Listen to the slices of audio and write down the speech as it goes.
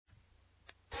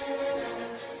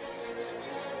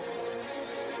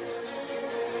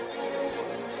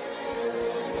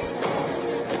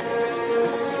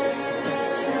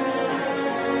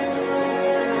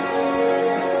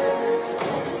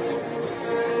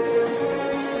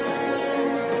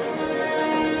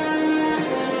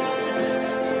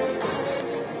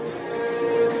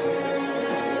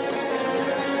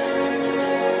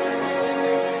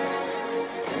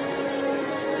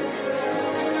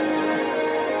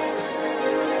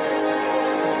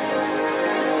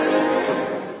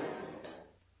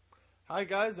Hi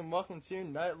guys, and welcome to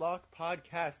Nightlock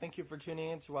Podcast. Thank you for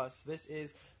tuning in to us. This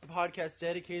is the podcast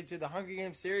dedicated to the Hunger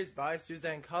Games series by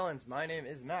Suzanne Collins. My name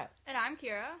is Matt. And I'm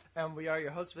Kira. And we are your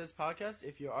hosts for this podcast.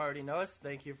 If you already know us,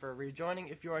 thank you for rejoining.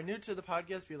 If you are new to the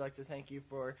podcast, we'd like to thank you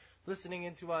for listening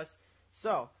in to us.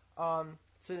 So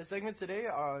the segments today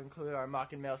include our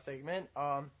mock and mail segment.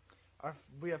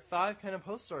 We have 5 pen and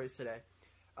post stories today.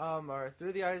 Our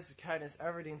Through the Eyes of Katniss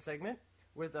Everdeen segment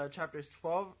with chapters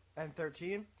 12 and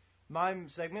 13. My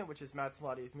segment, which is Matt's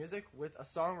Melodies Music, with a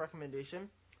song recommendation.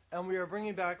 And we are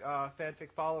bringing back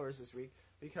fanfic followers this week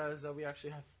because we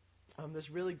actually have this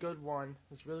really good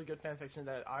fanfiction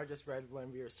that I just read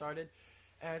when we were started,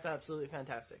 and it's absolutely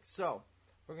fantastic. So,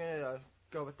 we're going to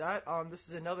go with that. This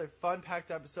is another fun-packed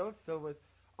episode filled with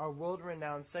our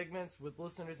world-renowned segments with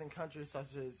listeners in countries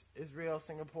such as Israel,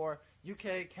 Singapore,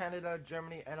 UK, Canada,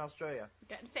 Germany, and Australia.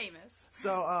 Getting famous.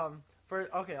 So,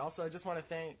 also, I just want to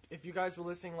thank, if you guys were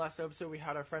listening last episode, we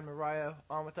had our friend Mariah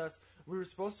on with us. We were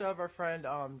supposed to have our friend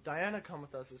Diana come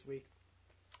with us this week,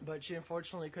 but she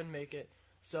unfortunately couldn't make it.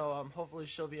 So, hopefully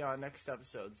she'll be on next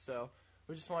episode. So,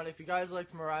 we just wanted, if you guys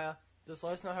liked Mariah, just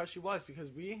let us know how she was, because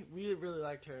we really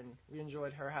liked her, and we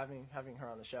enjoyed her having her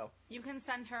on the show. You can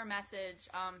send her a message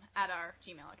at our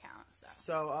Gmail account.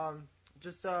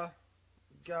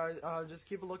 Just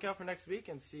keep a lookout for next week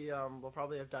and see. We'll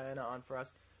probably have Diana on for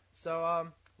us. So,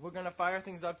 we're going to fire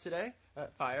things up today.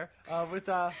 With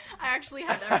I actually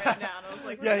had that written down. I was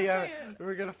like,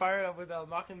 we're going to fire it up with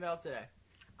Mock and Mail today.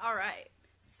 All right.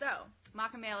 So,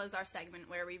 Mock and Mail is our segment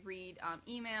where we read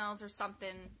emails or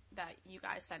something that you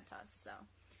guys sent us. So,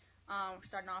 we're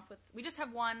starting off with, we just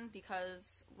have one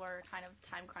because we're kind of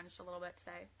time crunched a little bit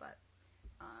today. But,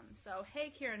 hey,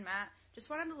 Kira and Matt, just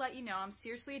wanted to let you know I'm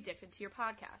seriously addicted to your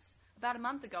podcast. About a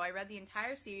month ago, I read the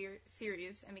entire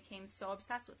series and became so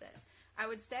obsessed with it. I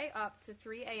would stay up to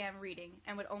 3 a.m. reading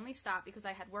and would only stop because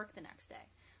I had work the next day.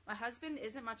 My husband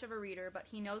isn't much of a reader, but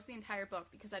he knows the entire book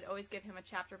because I'd always give him a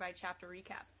chapter-by-chapter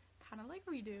recap. Kind of like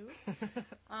we do.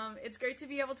 It's great to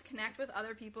be able to connect with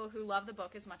other people who love the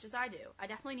book as much as I do. I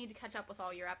definitely need to catch up with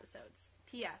all your episodes.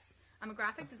 P.S. I'm a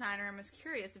graphic designer and was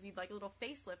curious if you'd like a little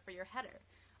facelift for your header.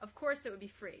 Of course it would be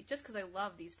free, just because I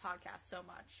love these podcasts so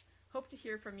much. Hope to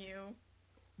hear from you.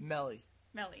 Melly.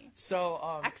 So,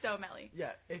 XO Melly.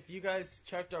 Yeah, if you guys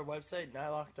checked our website,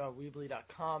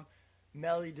 nylock.weebly.com,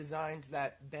 Melly designed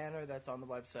that banner that's on the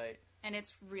website. And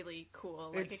it's really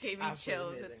cool. Like, it gave me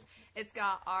chills. Amazing. It's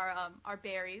got our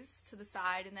berries to the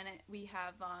side, and then we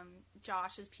have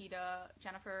Josh as PETA,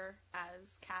 Jennifer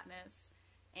as Katniss,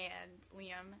 and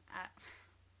Liam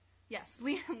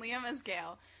Liam as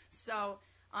Gale. So,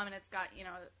 and it's got,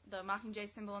 the Mockingjay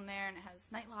symbol in there, and it has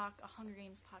Nightlock, a Hunger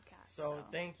Games podcast. So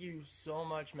thank you so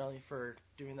much, Melly, for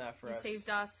doing that for us. You saved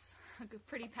us a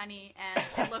pretty penny, and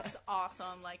it looks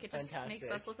awesome. Like, it just makes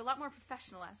us look a lot more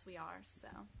professional as we are, so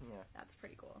that's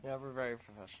pretty cool. Yeah, we're very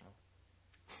professional.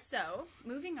 So,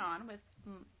 moving on with,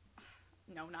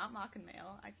 no, not Mock and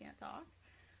Mail, I can't talk,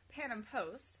 Panem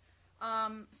Post.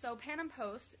 So Panem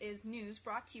Post is news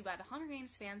brought to you by the Hunger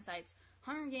Games fan sites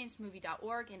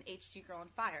HungerGamesMovie.org and HG Girl on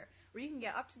Fire, where you can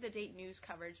get up-to-the-date news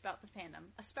coverage about the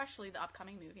fandom, especially the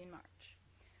upcoming movie in March.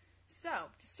 So,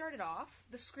 to start it off,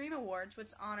 the Scream Awards,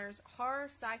 which honors horror,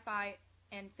 sci-fi,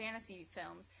 and fantasy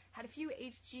films, had a few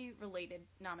HG-related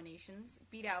nominations,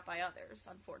 beat out by others,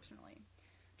 unfortunately.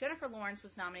 Jennifer Lawrence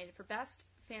was nominated for Best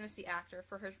Fantasy Actor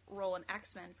for her role in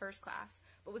X-Men First Class,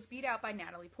 but was beat out by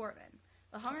Natalie Portman.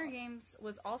 The Hunger Games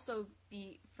was also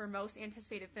beat for most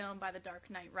anticipated film by The Dark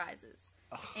Knight Rises.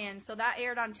 And so that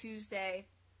aired on Tuesday,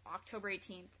 October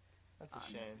 18th. That's a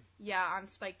shame. Yeah, on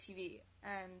Spike TV.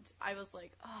 And I was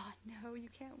like, oh, no, you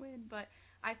can't win. But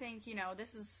I think,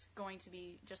 this is going to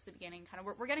be just the beginning.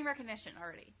 We're getting recognition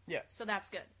already. Yeah. So that's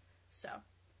good. So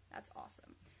that's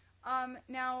awesome.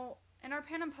 Now, in our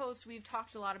Panem Post, we've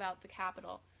talked a lot about the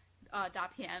Capital,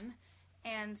 .pn.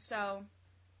 And so,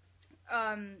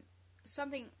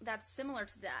 something that's similar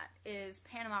to that is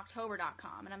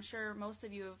PanemOctober.com, and I'm sure most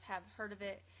of you have heard of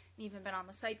it and even been on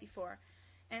the site before.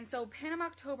 And so Panem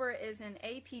October is an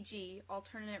APG,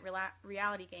 alternate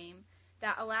reality game,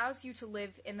 that allows you to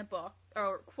live in the book,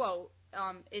 or, quote,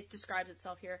 it describes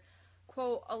itself here,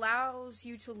 quote, allows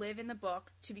you to live in the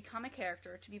book, to become a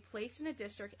character, to be placed in a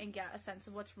district, and get a sense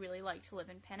of what's really like to live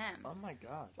in Panem. Oh my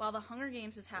god. While the Hunger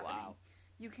Games is happening. Wow.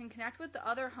 You can connect with the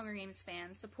other Hunger Games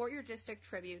fans, support your district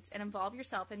tributes, and involve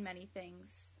yourself in many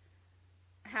things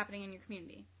happening in your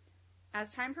community.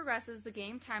 As time progresses, the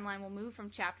game timeline will move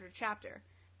from chapter to chapter.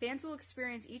 Fans will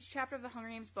experience each chapter of the Hunger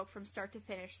Games book from start to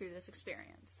finish through this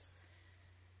experience.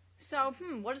 So,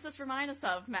 what does this remind us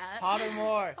of, Matt?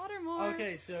 Pottermore. Pottermore.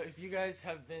 Okay, so if you guys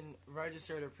have been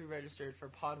registered or pre-registered for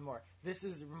Pottermore,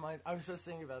 I was just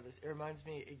thinking about this. It reminds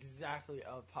me exactly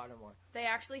of Pottermore. They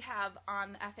actually have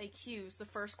on the FAQs, the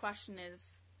first question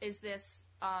is this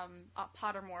a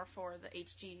Pottermore for the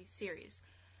HG series?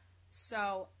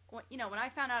 So, when I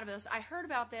found out about this, I heard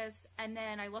about this, and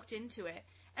then I looked into it,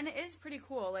 and it is pretty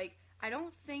cool. Like, I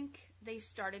don't think they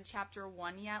started chapter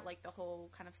 1 yet, like the whole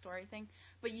kind of story thing,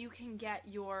 but you can get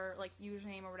your, like,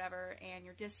 username or whatever and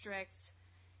your district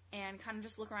and kind of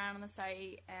just look around on the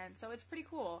site, and so it's pretty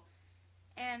cool.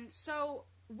 And so,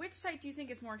 which site do you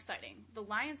think is more exciting? The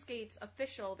Lionsgate's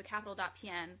official, the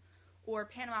capital.pn, or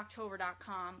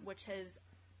panemoctober.com, which is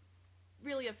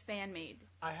really a fan-made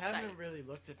I haven't site. really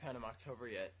looked at Panem October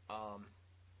yet.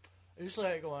 Usually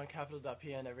I go on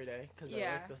capital.pn every day because I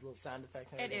like those little sound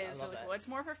effects and It everything. is I love really that. cool. It's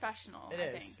more professional, It I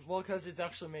is. think. Well, because it's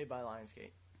actually made by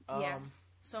Lionsgate. Yeah.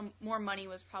 So more money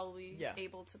was probably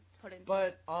able to put into it.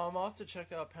 But I'll have to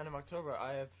check out Panem October.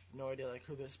 I have no idea like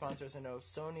who their sponsors. I know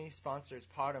Sony sponsors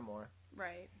Pottermore.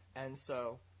 Right. And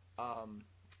so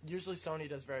usually Sony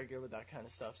does very good with that kind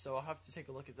of stuff. So I'll have to take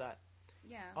a look at that.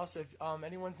 Yeah. Also, if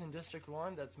anyone's in District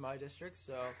 1, that's my district.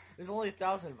 So there's only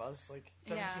 1,000 of us, like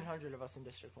 1,700 of us in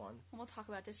District 1. And we'll talk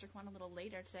about District 1 a little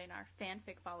later today in our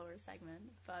fanfic followers segment.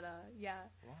 But, yeah.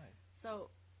 Why? So.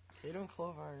 Cato and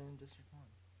Clove are in District 1.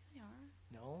 They are.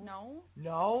 No? No?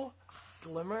 No?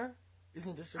 Glimmer is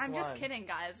in District 1. I'm just kidding,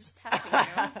 guys. Just testing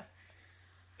you. Okay,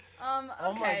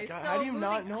 oh my God. So how do you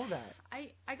not know that?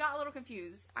 I got a little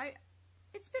confused.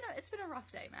 It's been a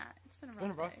rough day, Matt. It's been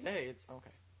a rough day. It's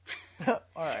okay. All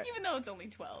right. Even though it's only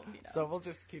 12, So we'll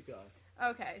just keep going.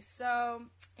 Okay, so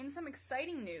in some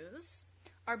exciting news,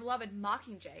 our beloved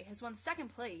Mockingjay has won second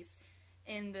place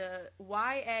in the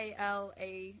YALASA,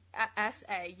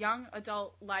 Young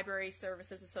Adult Library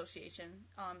Services Association,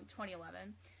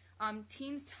 2011,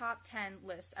 Teens Top 10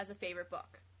 list as a favorite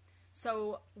book.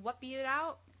 So what beat it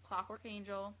out? Clockwork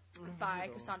Angel by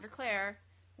Cassandra Clare,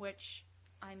 which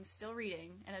I'm still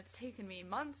reading, and it's taken me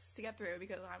months to get through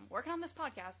because I'm working on this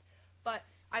podcast. But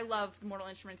I love the Mortal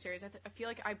Instruments series. I feel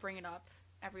like I bring it up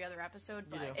every other episode,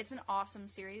 but it's an awesome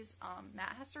series.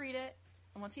 Matt has to read it,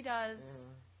 and once he does,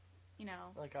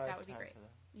 that would be great.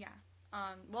 Yeah.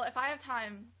 Well, if I have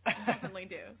time, I definitely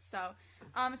do. So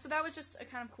that was just a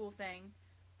kind of cool thing.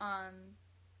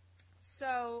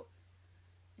 So,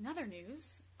 in other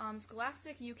news,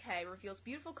 Scholastic UK reveals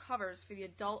beautiful covers for the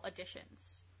adult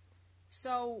editions.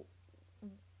 So,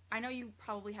 I know you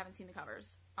probably haven't seen the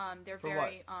covers. They're for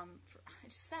very, what? I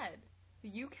just said,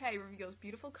 the UK reveals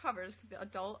beautiful covers for the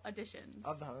adult editions.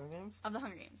 Of the Hunger Games? Of the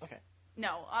Hunger Games. Okay.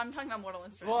 No, I'm talking about Mortal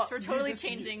Instruments. Well, we're totally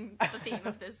changing the theme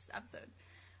of this episode.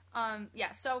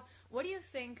 So what do you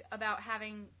think about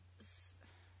having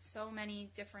so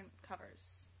many different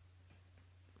covers?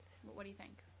 What do you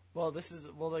think? Well,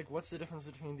 what's the difference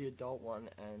between the adult one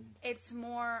and... It's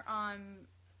more,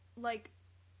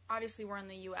 obviously we're in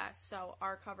the U.S., so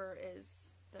our cover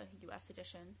is the U.S.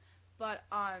 edition. But,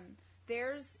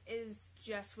 theirs is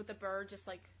just with the bird, just,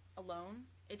 alone.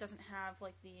 It doesn't have, the,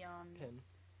 pin.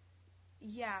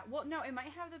 Yeah, well, no, it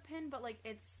might have the pin, but,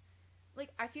 it's...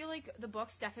 I feel like the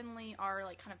books definitely are,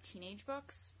 kind of teenage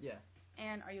books. Yeah.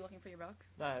 And are you looking for your book?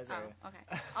 No, it's alright. Okay.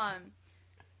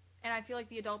 And I feel like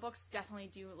the adult books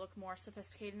definitely do look more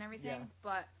sophisticated and everything. Yeah.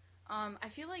 But I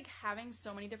feel like having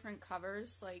so many different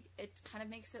covers, it kind of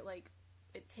makes it,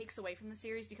 it takes away from the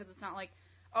series because it's not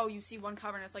oh, you see one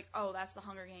cover and it's oh, that's the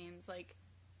Hunger Games. I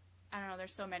don't know,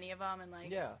 there's so many of them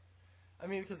and, Yeah. I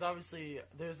mean, because obviously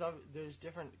there's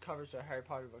different covers for Harry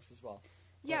Potter books as well.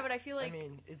 Yeah, but I feel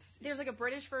it's... There's, a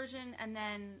British version and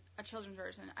then a children's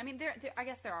version. I mean, I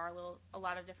guess there are a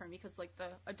lot of different because, the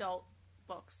adult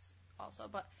books also.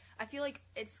 But I feel like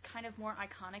it's kind of more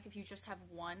iconic if you just have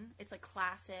one. It's,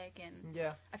 classic and...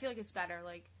 Yeah. I feel like it's better,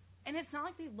 And it's not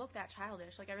like they look that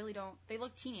childish. I really don't... They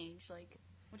look teenage,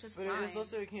 which is fine. But it's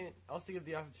also, it can also give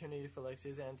the opportunity for,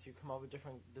 Suzanne to come up with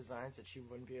different designs that she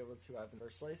wouldn't be able to have in the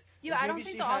first place. Yeah, I don't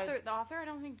think the author, I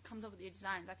don't think comes up with the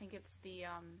designs. I think it's the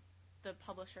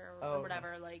publisher or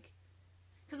whatever,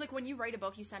 because when you write a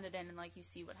book, you send it in and you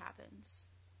see what happens.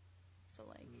 So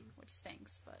which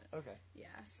stinks, but okay. Yeah.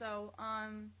 So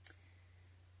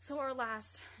so our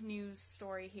last news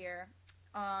story here,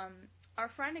 our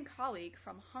friend and colleague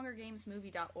from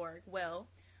HungerGamesMovie.org, Will,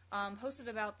 posted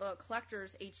about the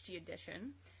collector's HG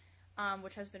edition,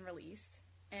 which has been released,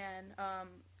 and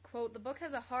quote, "The book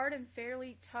has a hard and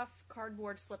fairly tough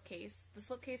cardboard slipcase. The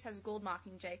slipcase has gold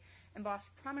Mockingjay embossed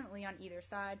prominently on either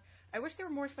side. I wish there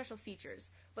were more special features,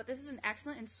 but this is an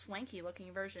excellent and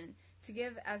swanky-looking version to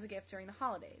give as a gift during the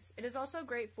holidays. It is also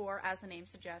great for, as the name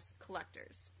suggests,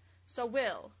 collectors." So,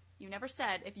 Will, you never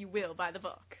said if you will buy the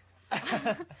book.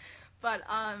 But,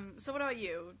 so what about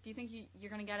you? Do you think you're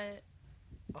going to get it?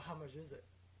 Oh, how much is it?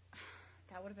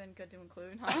 That would have been good to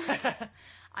include, huh?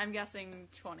 I'm guessing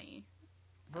 20.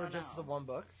 For just the one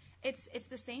book? It's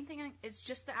the same thing. It's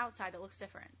just the outside that looks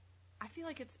different. I feel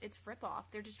like it's rip-off.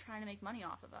 They're just trying to make money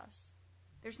off of us.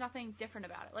 There's nothing different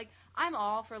about it. Like, I'm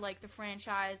all for, like, the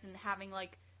franchise and having,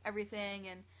 like, everything.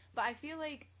 But I feel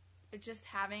like just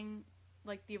having,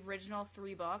 like, the original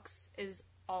 3 books is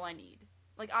all I need.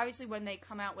 Like, obviously, when they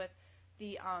come out with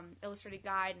the illustrated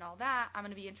guide and all that, I'm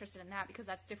going to be interested in that because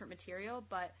that's different material.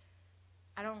 But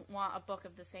I don't want a book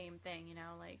of the same thing, you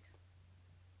know? Like,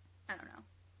 I don't know.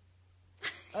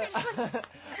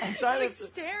 I'm trying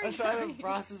to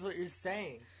process what you're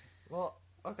saying. Well,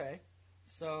 okay.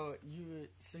 So you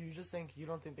just think you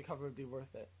don't think the cover would be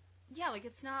worth it? Yeah, like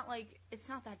it's not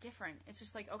that different. It's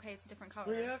just like, okay, it's a different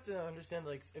cover. Well, you have to understand,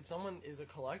 like, if someone is a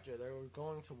collector, they're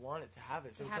going to want it to have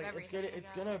it. So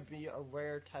it's gonna be a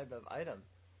rare type of item.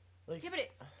 Like, yeah, but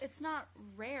it's not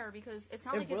rare because it's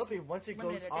not it like will it's be once it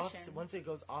goes edition. off. Once it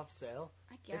goes off sale,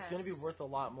 I guess it's gonna be worth a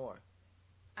lot more.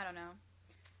 I don't know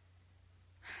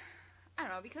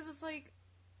because it's like,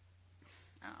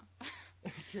 I don't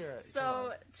know.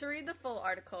 So to read the full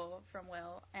article from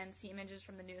Will and see images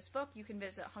from the newest book, you can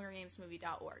visit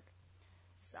HungerGamesMovie.org.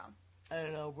 So. I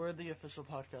don't know. We're the official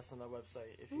podcast on their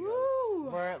website. If you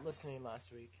guys weren't listening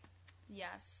last week.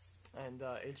 Yes. And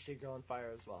HG Girl on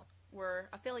Fire as well. We're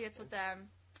affiliates with them,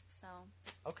 so.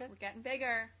 Okay. We're getting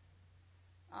bigger.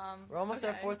 We're almost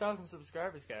at 4,000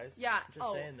 subscribers, guys. Yeah.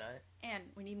 Just saying that. And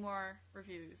we need more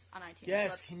reviews on iTunes.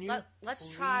 Yes, let's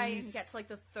try and get to like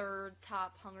the 3rd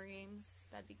top Hunger Games.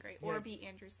 That'd be great. Yeah. Or be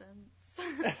Anderson's.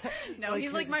 No,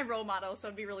 he's like my role model, so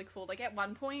it'd be really cool. Like at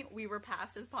one point, we were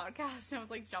past his podcast, and I was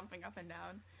like jumping up and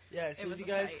down. Yeah, so if you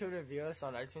guys could review us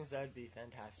on iTunes, that'd be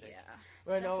fantastic. Yeah.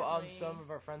 Well, I know some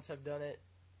of our friends have done it,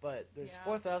 but there's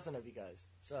 4,000 of you guys,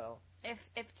 so. If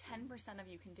 10% of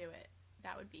you can do it,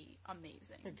 that would be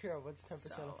amazing. Hey, Kira, what's 10%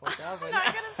 of 4,000? I'm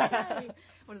not gonna say.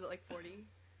 What is it, like 40?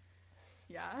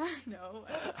 Yeah, no.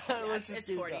 Yeah, it's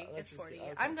 40. It's 40.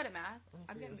 Okay. I'm good at math.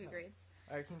 I'm getting good grades.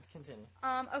 All right, continue.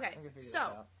 Okay.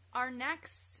 So our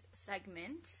next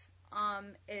segment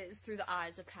is Through the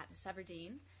Eyes of Katniss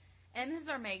Everdeen. And this is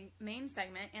our main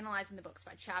segment, analyzing the books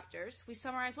by chapters. We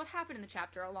summarize what happened in the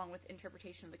chapter along with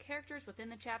interpretation of the characters within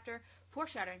the chapter,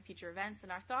 foreshadowing future events,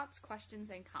 and our thoughts, questions,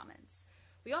 and comments.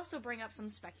 We also bring up some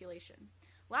speculation.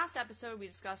 Last episode, we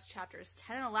discussed chapters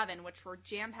 10 and 11, which were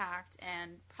jam-packed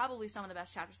and probably some of the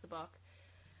best chapters of the book.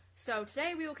 So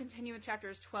today, we will continue with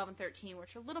chapters 12 and 13,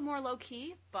 which are a little more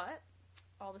low-key, but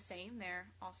all the same, they're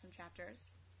awesome chapters.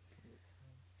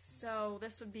 So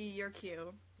this would be your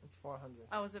cue. It's 400.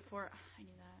 Oh, is it 4? I knew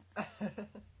that.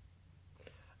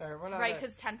 All right, we're not right,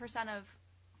 because 10% of,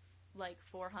 like,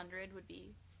 400 would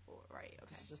be 4, right,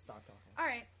 okay. Just stop talking. All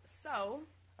right, so...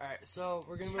 All right, so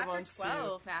we're going to move on to... Chapter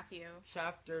 12, Matthew.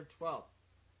 Chapter 12.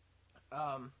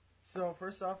 So,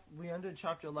 first off, we ended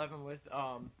Chapter 11 with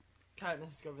Katniss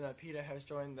discovering that Peeta has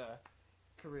joined the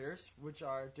careers, which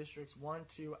are Districts 1,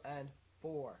 2, and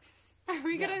 4. Are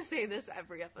we going to say this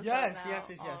every episode Yes, now? yes,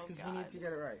 because we need to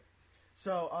get it right.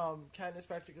 So, Katniss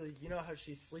practically, you know how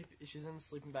she's in the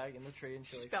sleeping bag in the tree, and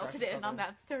she like belted in on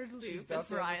that third loop, as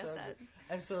Mariah said.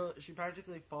 And so she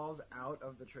practically falls out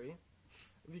of the tree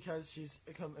because she's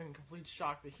in complete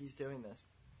shock that he's doing this.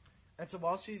 And so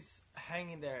while she's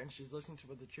hanging there and she's listening to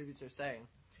what the tributes are saying,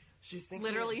 she's thinking...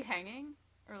 Literally hanging?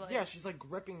 Or like... Yeah, she's like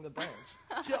gripping the branch.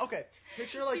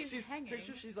 Picture like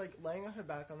she's like laying on her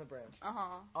back on the branch.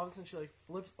 Uh-huh. All of a sudden she like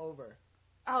flips over.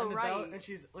 Oh, and the right. Belt, and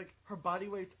she's like, her body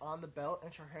weight's on the belt,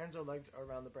 and her hands or legs are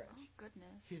around the branch. Oh,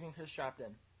 goodness. Keeping her strapped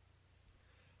in.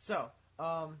 So,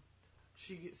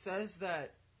 she says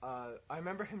that, I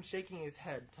remember him shaking his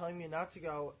head, telling me not to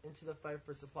go into the fight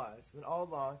for supplies, when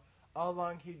all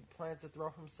along he planned to throw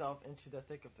himself into the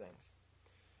thick of things.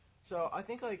 So, I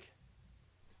think, like,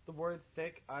 the word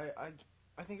thick, I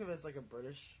think of it as, like, a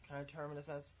British kind of term in a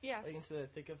sense. Yes. Like, into the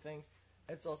thick of things.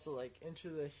 It's also, like, into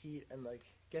the heat and, like,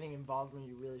 getting involved when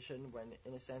you really shouldn't, when,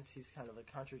 in a sense, he's kind of,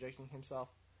 like, contradicting himself.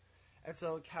 And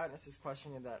so Katniss is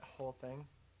questioning that whole thing.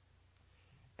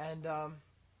 And,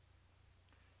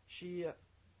 she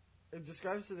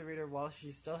describes to the reader while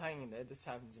she's still hanging there, this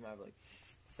happens in about, like,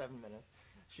 7 minutes,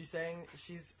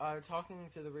 she's talking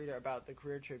to the reader about the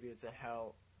career tributes and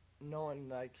how no one,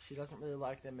 like, she doesn't really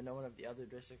like them, and no one of the other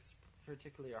districts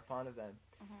particularly are fond of them.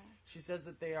 She says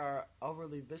that they are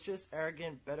overly vicious,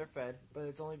 arrogant, better fed, but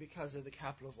it's only because of the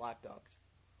capital's lapdogs.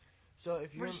 So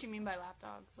if you What does she mean by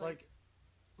lapdogs?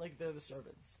 Like they're the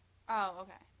servants. Oh,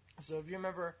 okay. So if you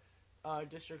remember,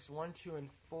 districts 1, 2, and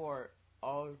 4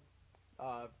 all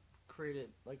created,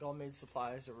 like, all made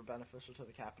supplies that were beneficial to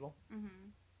the capital.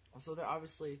 So they're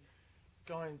obviously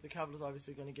the capital's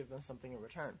obviously going to give them something in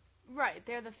return. Right,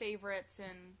 they're the favorites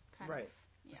and kind of.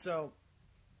 Yeah. So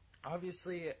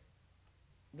obviously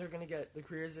they're going to get, the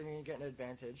careers are going to get an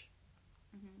advantage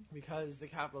because the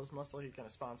capital is most likely going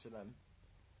to sponsor them.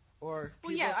 Or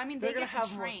well, yeah, I mean, they get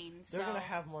to train. They're going to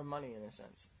have more money in a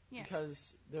sense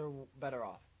because they're better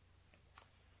off.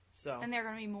 So. And they're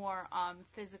going to be more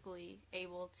physically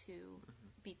able to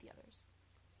beat the others.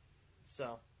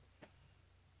 So.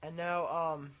 And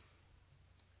now,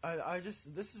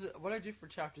 this is what I do for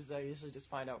chapters. I usually just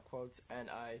find out quotes and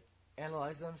I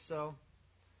analyze them. So,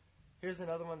 here's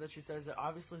another one that she says that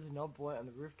obviously the noble boy on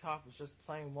the rooftop was just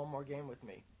playing one more game with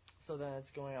me. So then it's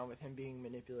going on with him being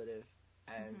manipulative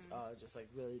and just like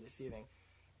really deceiving.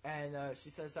 And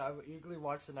she says that I would eagerly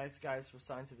watch the night skies for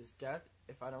signs of his death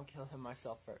if I don't kill him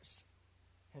myself first.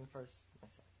 Him first,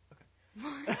 myself. Okay.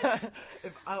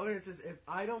 It says if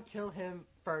I don't kill him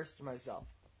first myself.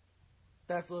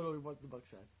 That's literally what the book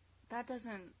said. That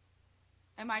doesn't.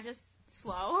 Am I just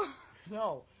slow?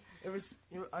 No,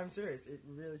 I'm serious. It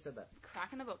really said that.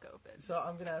 Cracking the book open. So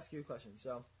I'm gonna ask you a question.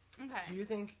 So, okay. Do you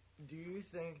think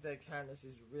that Katniss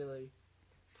is really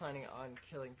planning on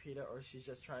killing Peeta, or she's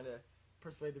just trying to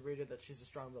persuade the reader that she's a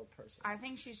strong-willed person? I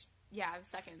think she's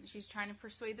She's trying to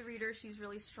persuade the reader she's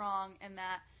really strong and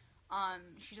that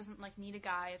she doesn't like need a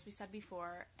guy, as we said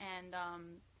before, and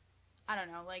I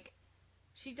don't know, like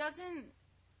she doesn't.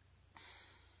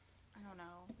 I don't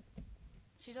know.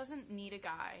 She doesn't need a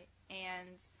guy,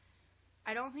 and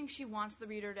I don't think she wants the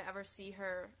reader to ever see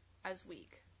her as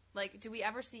weak. Like, do we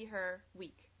ever see her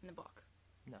weak in the book?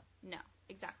 No. No,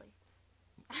 exactly.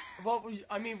 Well,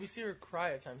 we see her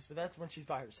cry at times, but that's when she's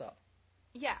by herself.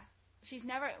 Yeah.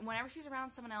 Whenever she's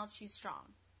around someone else, she's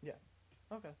strong. Yeah.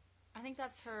 Okay. I think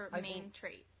that's her main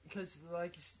trait. Because,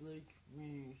 like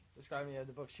we described in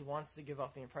the book, she wants to give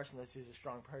off the impression that she's a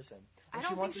strong person. I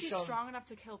don't think she's strong enough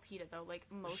to kill Peeta, though. Like,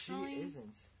 emotionally.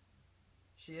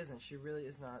 She isn't. She really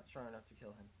is not strong enough to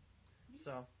kill him.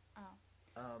 So.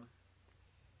 Oh.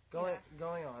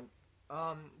 Going on.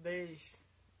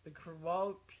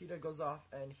 While Peeta goes off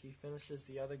and he finishes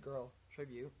the other girl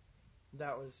tribute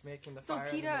that was making the fire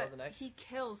in the middle of the night. So Peeta, he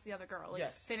kills the other girl. Like,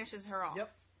 yes. Finishes her off.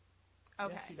 Yep.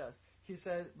 Okay. Yes, he does. He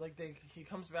said, he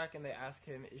comes back and they ask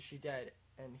him, is she dead?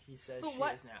 And he says,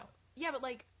 is now. Yeah, but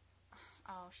like,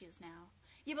 oh, she is now.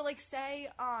 Yeah, but like, say,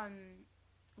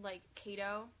 like,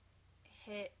 Cato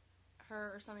hit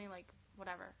her or something, like,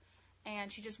 whatever,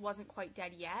 and she just wasn't quite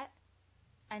dead yet,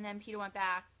 and then Peeta went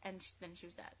back, and then she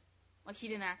was dead. Like, he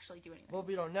didn't actually do anything. Well,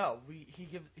 we don't know.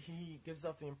 He gives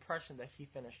off the impression that he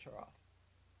finished her off.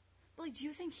 But, like, do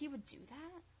you think he would do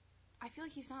that? I feel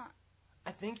like he's not.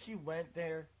 I think he went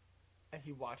there and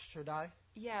he watched her die.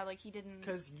 Yeah, like, he didn't.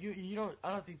 Because I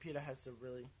don't think Peeta has to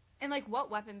really. And, like,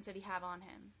 what weapons did he have on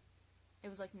him? It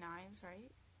was, like, knives,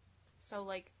 right? So,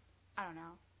 like, I don't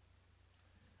know.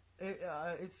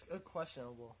 It's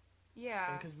questionable.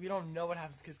 Yeah. Because we don't know what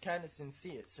happens, because Katniss didn't see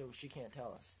it, so she can't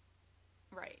tell us.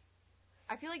 Right.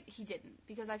 I feel like he didn't,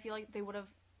 because I feel like they would have,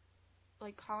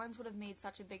 like, Collins would have made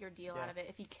such a bigger deal out of it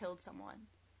if he killed someone.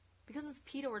 Because it's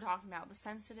Peeta we're talking about, the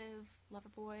sensitive lover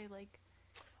boy, like.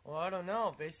 Well, I don't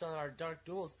know. Based on our dark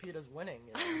duels, Peeta's winning.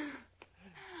 You know?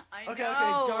 I know. Okay,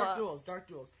 dark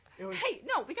duels. Hey,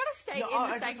 no, we gotta stay in the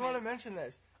segment. I just want to mention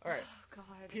this. All right. Oh,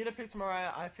 God. Peeta picked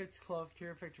Mariah, I picked Clove,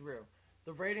 Kira picked Rue.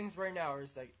 The ratings right now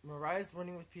is that Mariah's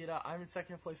winning with Peeta, I'm in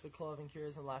second place with Clove, and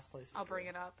Kira's in last place with I'll bring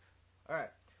it up. All right.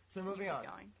 So moving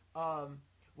on.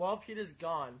 While Peeta's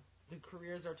gone, the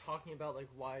careers are talking about like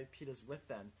why Peeta's with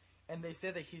them, and they say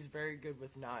that he's very good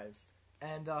with knives.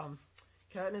 And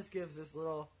Katniss gives this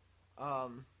little,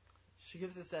 she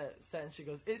gives this sentence. She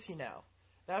goes, "Is he now?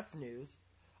 That's news.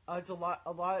 It's a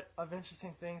lot of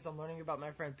interesting things I'm learning about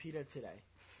my friend Peeta today."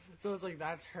 So it's like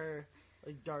that's her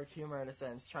like dark humor in a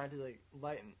sense, trying to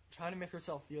like trying to make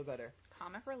herself feel better.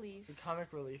 Comic relief. The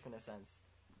comic relief in a sense.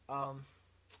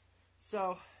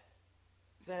 So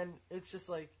then it's just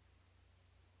like,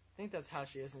 I think that's how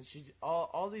she is, and she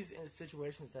all these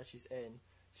situations that she's in,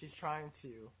 she's trying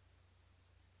to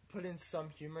put in some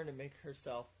humor to make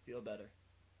herself feel better.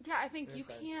 Yeah, I think you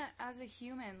can't, as a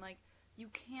human, like, you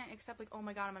can't accept, like, oh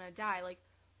my god, I'm gonna die. Like,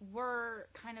 we're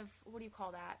kind of, what do you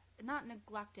call that? Not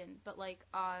neglecting, but like,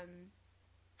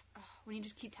 when you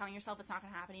just keep telling yourself it's not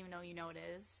going to happen even though you know it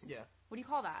is. Yeah. What do you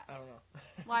call that? I don't know.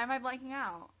 Why am I blanking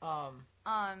out?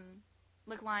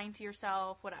 Like lying to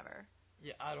yourself, whatever.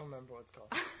 Yeah, I don't remember what it's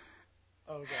called.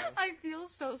 Oh, God. I feel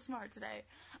so smart today.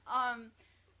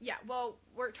 Yeah, well,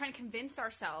 we're trying to convince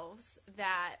ourselves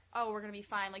that, we're going to be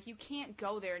fine. Like, you can't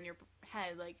go there in your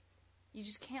head. Like, you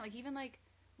just can't. Like, even, like,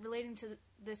 relating to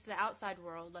the outside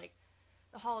world, like,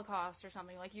 the Holocaust or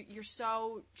something. Like, you're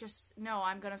so just, no,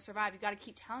 I'm going to survive. You got to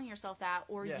keep telling yourself that,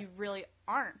 or you really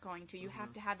aren't going to. You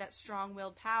have to have that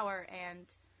strong-willed power, and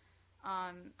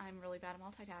I'm really bad at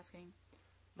multitasking.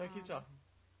 No, keep talking.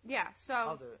 Yeah, so...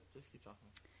 I'll do it. Just keep talking.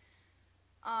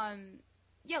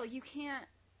 Yeah, like, you can't...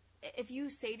 If you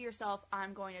say to yourself,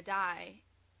 I'm going to die,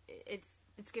 it's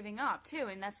giving up, too,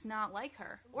 and that's not like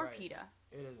her, or right. PETA.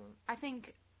 It isn't. I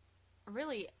think,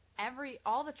 really,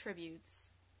 all the tributes,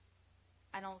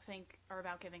 I don't think, are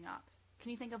about giving up.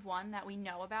 Can you think of one that we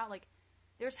know about? Like,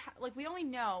 we only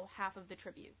know half of the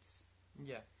tributes.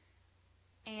 Yeah.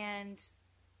 And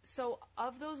so,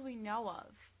 of those we know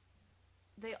of,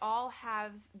 they all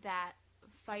have that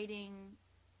fighting,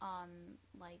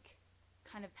 like,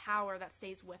 kind of power that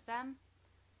stays with them,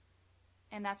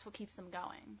 and that's what keeps them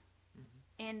going.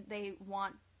 Mm-hmm. And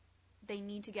they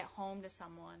need to get home to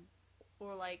someone,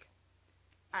 or, like,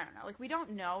 I don't know, like, we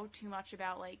don't know too much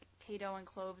about, like, Cato and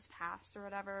Clove's past or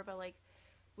whatever, but, like,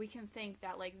 we can think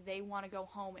that, like, they want to go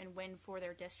home and win for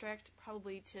their district,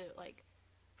 probably to, like,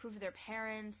 prove to their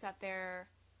parents that they're,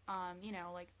 you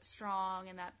know, like, strong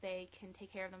and that they can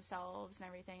take care of themselves and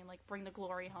everything, and, like, bring the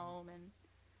glory home, and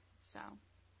so.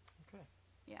 Okay.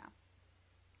 Yeah.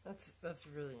 That's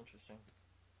really interesting.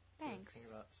 Thanks. To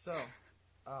think about. So,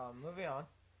 moving on.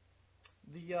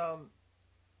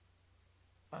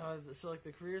 So like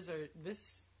the careers are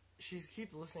she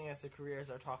keeps listening as the careers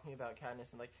are talking about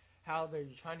Katniss and like how they're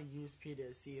trying to use PETA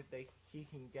to see if he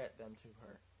can get them to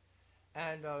her.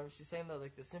 And she's saying that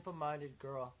like the simple-minded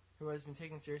girl who has been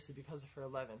taken seriously because of her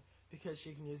 11, because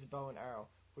she can use a bow and arrow,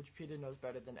 which PETA knows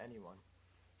better than anyone.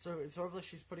 So it's sort of like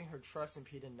she's putting her trust in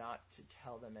PETA not to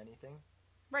tell them anything.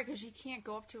 Right, because she can't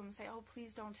go up to him and say, "Oh,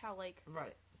 please don't tell." Like,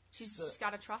 right. She's just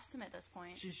got to trust him at this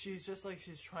point. She's just like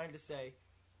she's trying to say,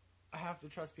 I have to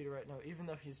trust PETA right now, even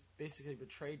though he's basically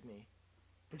betrayed me.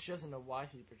 But she doesn't know why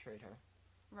he betrayed her.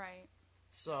 Right.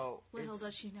 So little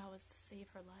does she know it's to save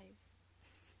her life.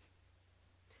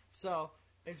 So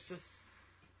it's just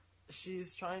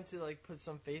she's trying to like put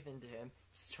some faith into him,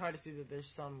 just try to see that there's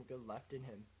some good left in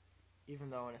him, even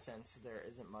though in a sense there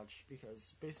isn't much,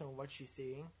 because based on what she's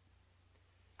seeing.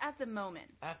 At the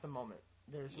moment,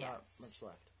 there's not much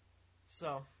left.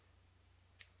 So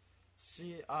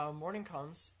morning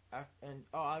comes, and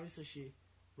obviously she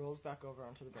rolls back over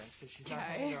onto the bench because she's not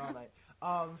hanging there all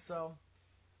night. So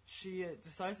she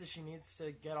decides that she needs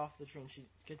to get off the tree, and she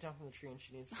get down from the tree, and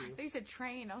she needs to. There's a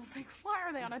train. I was like, why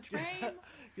are they on a train?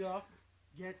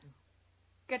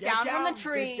 Get down from the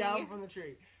tree. Get down from the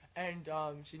tree. And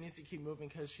she needs to keep moving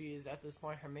because she is at this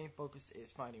point. Her main focus is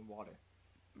finding water.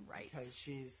 Right. Because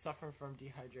she's suffering from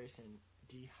dehydration.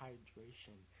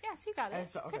 Yes, you got it. And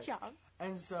so, okay. Good job.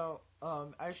 And so,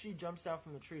 as she jumps down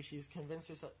from the tree, she's convinced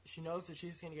herself. She knows that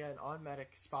she's going to get an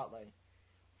automatic spotlight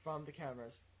from the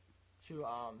cameras to.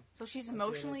 So she's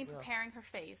emotionally preparing her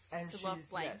face to look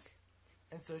blank. Yes.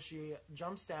 And so she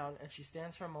jumps down and she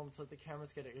stands for a moment so that the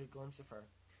cameras get a glimpse of her.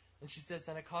 And she says,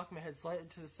 "Then I cock my head slightly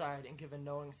to the side and give a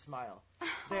knowing smile."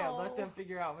 There, let them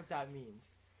figure out what that means.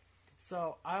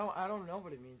 So I don't know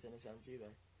what it means in a sense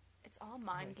either. It's all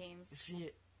mind games.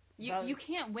 You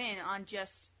can't win on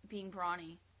just being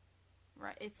brawny,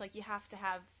 right? It's like you have to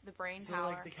have the brain power. So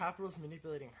like the Capitol's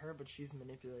manipulating her, but she's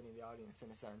manipulating the audience in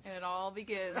a sense. And it all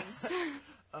begins.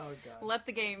 Oh god. Let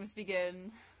the games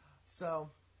begin.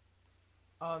 So,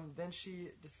 then she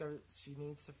discovers she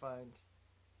needs to find.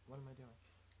 What am I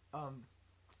doing?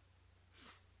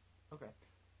 Okay.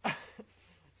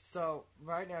 So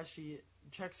right now she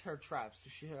checks her traps. So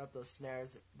she hit up those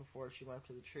snares before she went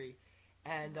to the tree,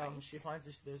 and she finds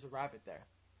that there's a rabbit there.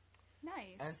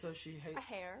 Nice. And so she hates a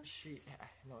hare.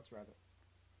 No, it's a rabbit.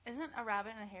 Isn't a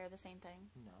rabbit and a hare the same thing?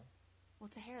 No.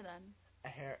 What's a hare then? A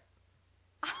hare.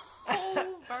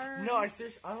 Oh, burn. No, I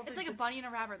seriously, I don't think it's like a bunny and a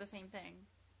rabbit are the same thing.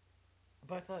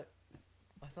 But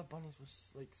I thought bunnies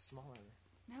were like smaller.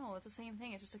 No, it's the same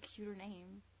thing. It's just a cuter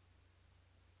name.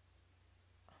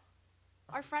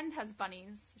 Our friend has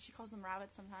bunnies. She calls them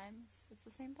rabbits sometimes. It's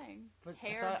the same thing. But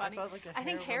hare, bunny. I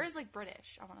think hare is like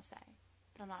British, I want to say.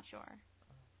 But I'm not sure.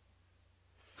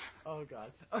 Oh,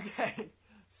 God. Okay.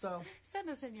 So. Send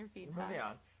us in your feedback. Moving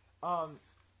on.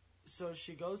 So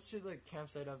she goes to the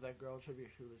campsite of that girl tribute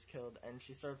who was killed, and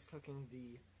she starts cooking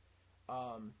the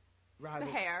rabbit.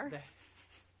 The hair.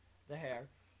 The hair.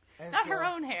 And Not her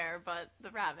own hair, but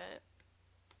the rabbit.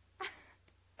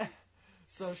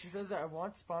 So she says that I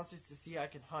want sponsors to see I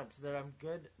can hunt, that I'm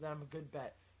a good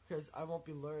bet, because I won't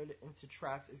be lured into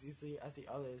traps as easily as the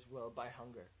others will by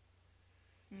hunger.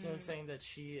 So saying that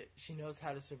she knows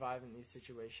how to survive in these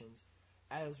situations.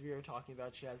 As we were talking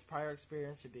about, she has prior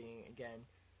experience of being, again,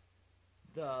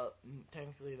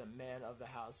 technically the man of the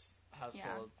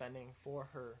household, fending for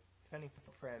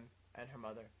Prim and her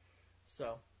mother.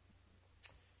 So,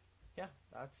 yeah,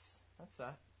 that's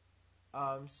that.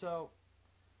 So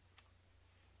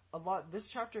this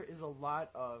chapter is a lot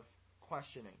of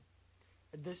questioning.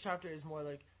 This chapter is more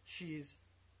like she's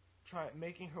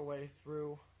making her way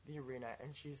through the arena,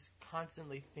 and she's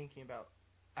constantly thinking about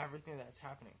everything that's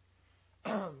happening.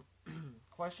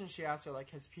 Questions she asks are like,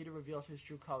 has Peter revealed his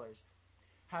true colors?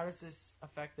 How does this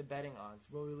affect the betting odds?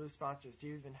 Will we lose sponsors? Do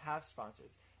you even have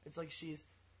sponsors? It's like she's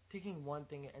taking one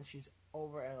thing and she's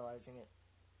overanalyzing it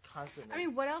constantly. I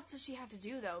mean, what else does she have to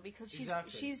do, though? Because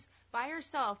she's by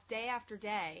herself day after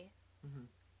day,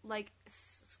 like,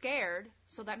 scared,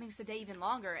 so that makes the day even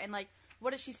longer. And, like,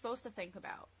 what is she supposed to think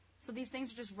about? So these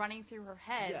things are just running through her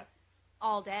head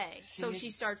all day.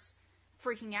 She starts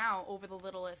freaking out over the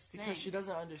littlest thing. Because she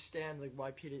doesn't understand, like,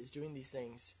 why Peter is doing these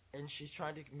things, and she's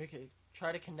trying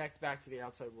to connect back to the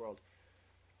outside world.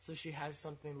 So she has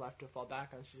something left to fall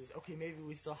back on. She says, okay, maybe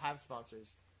we still have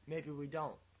sponsors. Maybe we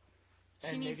don't.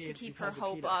 She needs to keep her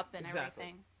hope up and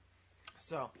everything.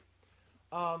 So,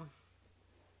 I'll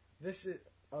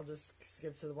just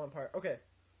skip to the one part. Okay.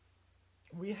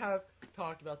 We have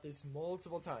talked about this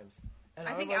multiple times. And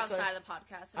I think outside of the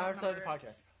podcast. Outside the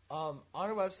podcast. On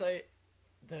our website,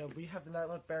 we have the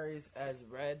nightlight berries as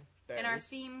red berries. And our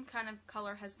theme kind of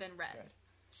color has been red.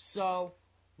 So,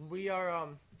 we are,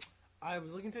 I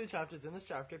was looking through the chapters. In this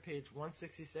chapter, page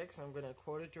 166, I'm going to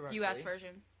quote it directly. U.S.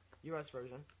 version. U.S.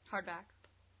 version. Hardback.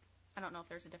 I don't know if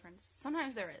there's a difference.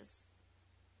 Sometimes there is.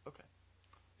 Okay.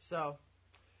 So,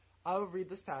 I will read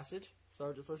this passage,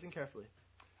 so just listen carefully.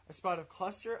 I spot a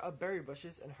cluster of berry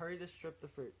bushes and hurry to strip the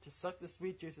fruit, to suck the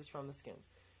sweet juices from the skins.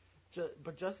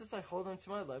 But just as I hold them to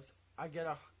my lips, I get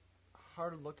a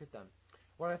hard look at them.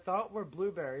 What I thought were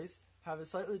blueberries have a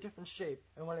slightly different shape,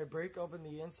 and when I break open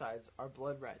the insides, are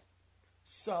blood red.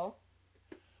 So,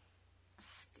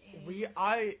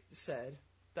 I said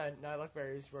that nightlight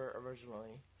berries were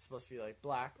originally supposed to be like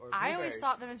black or blueberries. I always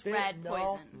thought them as red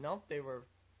poison. No, they were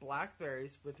black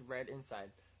berries with red inside,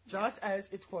 just as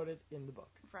it's quoted in the book.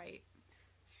 Right.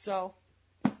 So,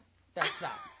 that's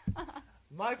that.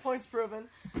 My point's proven.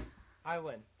 I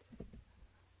win.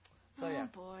 So yeah.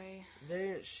 Oh boy.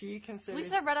 She considered. At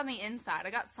least I read on the inside. I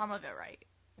got some of it right.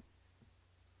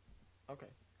 Okay.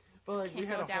 But like we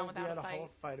had a whole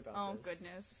fight about this. Oh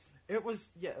goodness. It was.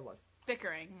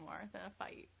 Bickering more than a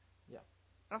fight. Yeah.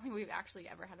 I don't think we've actually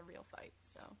ever had a real fight,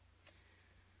 so.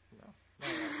 No.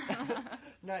 Not yet.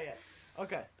 Not yet.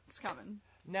 Okay. It's coming.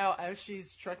 Now, as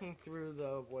she's trekking through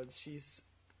the woods, she's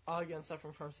again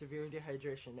suffering from severe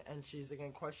dehydration, and she's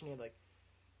again questioning, like,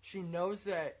 she knows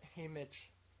that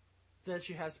that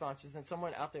she has sponsors, and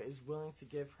someone out there is willing to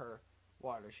give her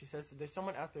water. She says that there's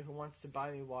someone out there who wants to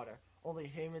buy me water, only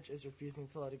Haymitch is refusing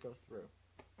to let it go through.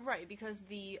 Right, because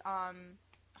the, oh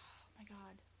my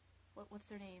god, what's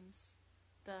their names?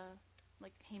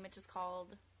 Haymitch is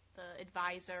called the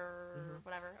advisor or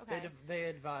whatever. Okay.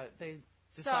 They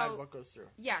decide what goes through.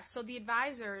 Yeah, so the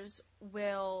advisors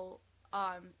will,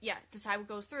 decide what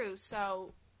goes through.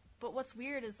 So, but what's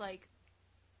weird is, like,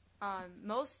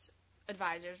 most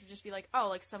advisors would just be like, oh,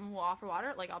 like, someone will offer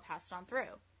water, like, I'll pass it on through.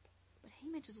 But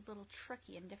Haymitch is a little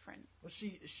tricky and different. Well,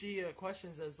 she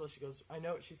questions as well. She goes, I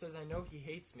know he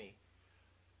hates me.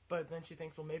 But then she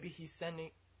thinks, well, maybe he's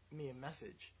sending me a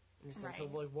message. In the sense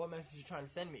of, like, what message are you trying to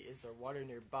send me? Is there water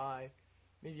nearby?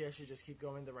 Maybe I should just keep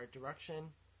going the right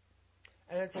direction.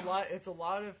 And it's a lot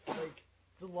of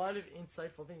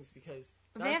insightful things, because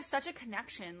they have such a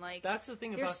connection. Like, that's the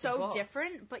thing they're about so the book.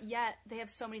 different, but yet they have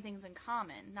so many things in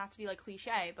common. Not to be, like,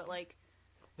 cliche, but, like,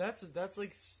 that's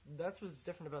what's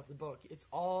different about the book. It's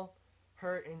all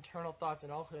her internal thoughts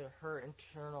and all her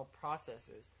internal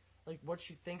processes, like what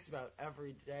she thinks about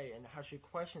every day and how she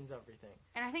questions everything.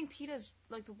 And I think Peeta's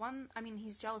like the one. I mean,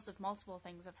 he's jealous of multiple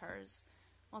things of hers,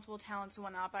 multiple talents and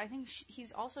whatnot. But I think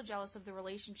he's also jealous of the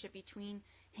relationship between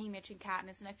Haymitch and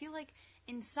Katniss. And I feel like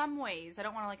in some ways, I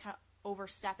don't want to like kind of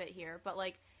overstep it here, but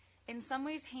like in some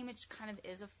ways, Haymitch kind of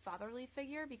is a fatherly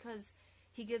figure because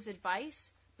he gives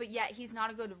advice, but yet he's not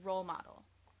a good role model.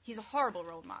 He's a horrible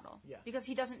role model because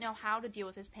he doesn't know how to deal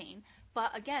with his pain.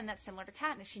 But again, that's similar to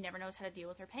Katniss. She never knows how to deal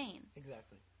with her pain.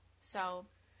 Exactly. So.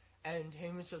 And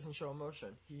Haymitch doesn't show emotion.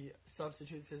 He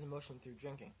substitutes his emotion through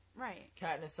drinking. Right.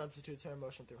 Katniss substitutes her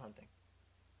emotion through hunting.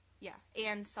 Yeah,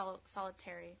 and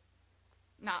solitary,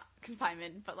 not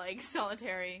confinement, but like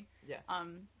solitary. Yeah.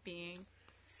 Being.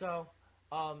 So,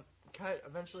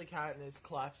 eventually Katniss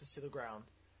collapses to the ground,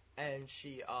 and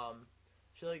she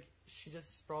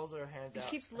just sprawls her hands out. She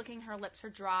keeps licking her lips, her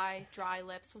dry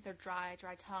lips with her dry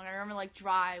tongue. I remember like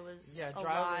dry was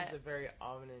was a very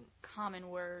ominous common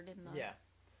word in the. Yeah.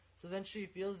 So then she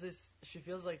feels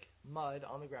like mud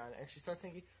on the ground, and she starts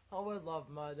thinking, oh, I love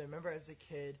mud. I remember as a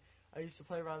kid, I used to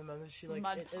play around the mud, and she like,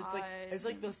 mud it's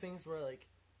like those things where like,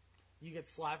 you get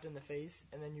slapped in the face,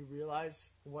 and then you realize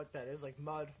what that is, like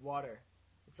mud, water.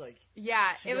 It's like.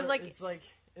 Yeah, it was like. It's like,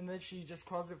 and then she just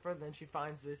crawls a bit further, and she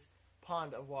finds this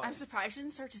pond of water. I'm surprised she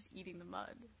didn't start just eating the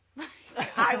mud.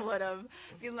 I would have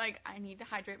been like, I need to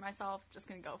hydrate myself, just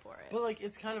gonna go for it. But like,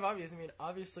 it's kind of obvious. I mean,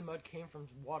 obviously mud came from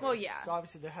water. Well, yeah. So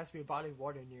obviously there has to be a body of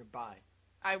water nearby.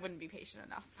 I wouldn't be patient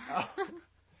enough.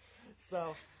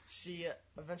 So she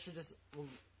eventually just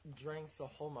drinks a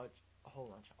whole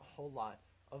lot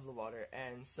of the water,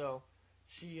 and so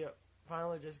she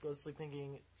finally just goes to sleep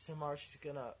thinking tomorrow she's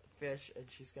gonna fish and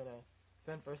she's gonna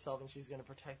fend for herself and she's gonna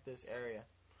protect this area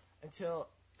until.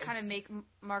 Kind of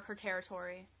mark her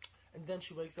territory. And then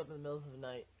she wakes up in the middle of the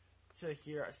night to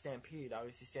hear a stampede,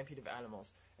 obviously stampede of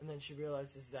animals. And then she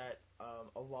realizes that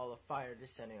a wall of fire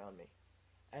descending on me.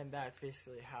 And that's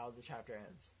basically how the chapter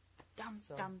ends. Dum.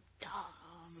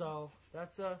 So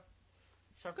that's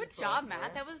chapter Good job,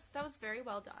 Matt. That was very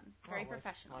well done. Very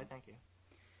professional. Why, thank you.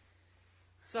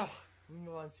 So we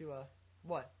move on to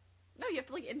what? No, you have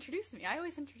to, like, introduce me. I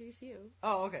always introduce you.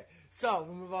 Oh, okay. So,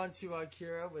 we move on to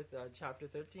Kira with Chapter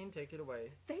 13. Take it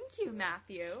away. Thank you,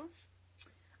 Matthew.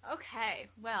 Okay,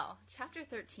 well, Chapter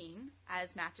 13,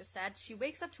 as Matt just said, she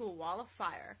wakes up to a wall of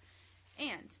fire.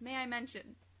 And, may I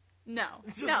mention... No,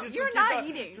 you're not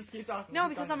eating. Just keep talking. No,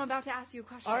 because I'm about to ask you a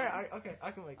question. Alright, okay,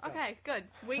 I can wait. Okay, good.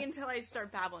 Wait until I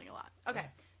start babbling a lot. Okay,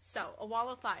 so, a wall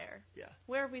of fire. Yeah.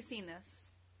 Where have we seen this?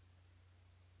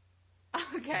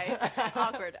 Okay,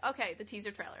 awkward. Okay, the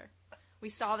teaser trailer. We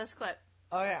saw this clip.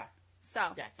 Oh, yeah. So,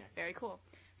 very cool.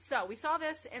 So, we saw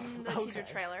this in the teaser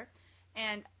trailer,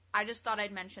 and I just thought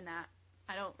I'd mention that.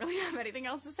 I don't really have anything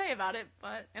else to say about it,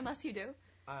 but unless you do.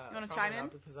 You want to chime in?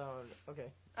 Because I don't, okay.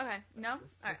 Okay, no?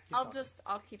 Alright,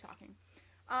 I'll keep talking.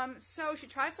 So, she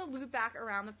tries to loop back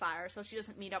around the fire so she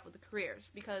doesn't meet up with the careers,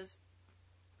 because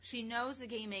she knows the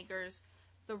Game Makers,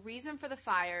 the reason for the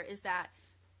fire is that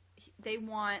they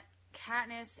want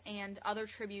Katniss and other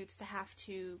tributes to have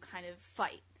to kind of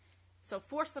fight. So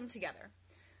force them together.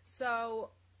 So,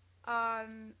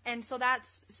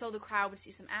 so the crowd would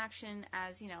see some action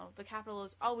as, you know, the Capitol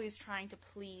is always trying to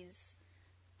please,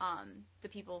 the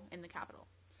people in the Capitol.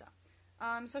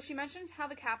 So she mentioned how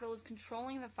the Capitol is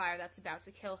controlling the fire that's about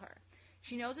to kill her.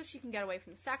 She knows if she can get away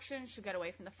from the section, she'll get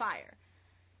away from the fire.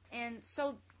 And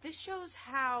so this shows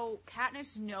how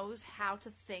Katniss knows how to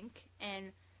think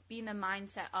and be in the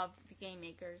mindset of the Game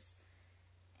Makers,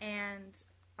 and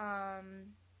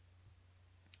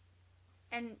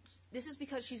this is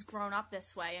because she's grown up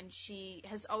this way, and she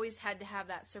has always had to have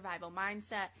that survival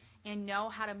mindset and know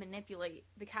how to manipulate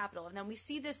the Capitol. And then we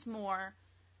see this more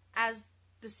as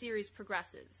the series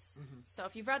progresses. Mm-hmm. So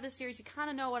if you've read the series, you kind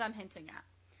of know what I'm hinting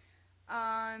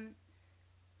at.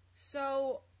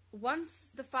 So once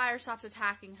the fire stops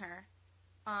attacking her,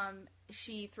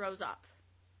 she throws up.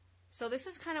 So this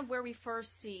is kind of where we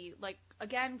first see, like,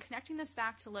 again, connecting this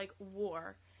back to, like,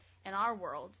 war in our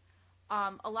world.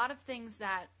 A lot of things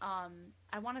that,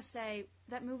 I want to say,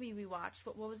 that movie we watched,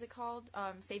 what was it called?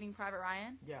 Saving Private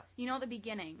Ryan? Yeah. You know, at the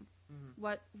beginning, mm-hmm.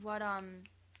 what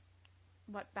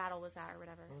battle was that or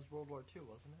whatever? It was World War II,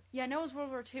 wasn't it? Yeah, I know it was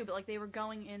World War II, but, like, they were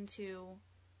going into,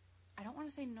 I don't want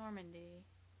to say Normandy.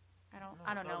 I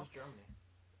don't know. It was Germany.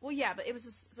 Well, yeah, but it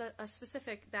was a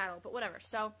specific battle, but whatever.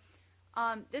 So,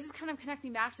 this is kind of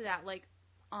connecting back to that, like,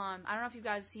 I don't know if you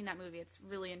guys have seen that movie. It's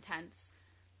really intense,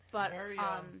 but very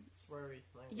sweary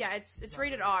language. Yeah, it's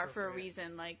rated R for a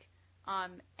reason. Like,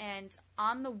 and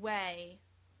on the way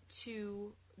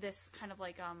to this kind of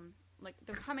like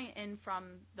they're coming in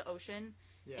from the ocean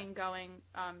and going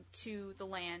to the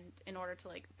land in order to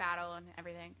like battle and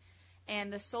everything,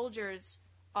 and the soldiers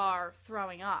are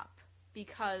throwing up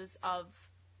because of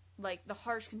like the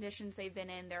harsh conditions they've been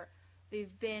in.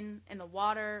 They've been in the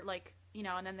water, like, you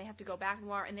know, and then they have to go back in the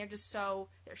water, and they're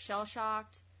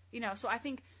shell-shocked, you know. So I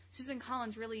think Susan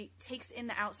Collins really takes in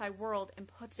the outside world and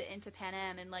puts it into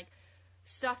Panem, and, like,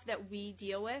 stuff that we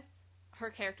deal with, her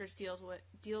characters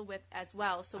deal with as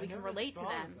well, so we can relate to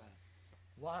them.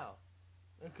 Wow.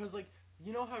 Because, like,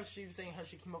 you know how she was saying how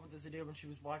she came up with this idea when she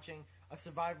was watching a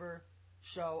Survivor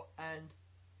show and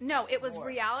No, it was War.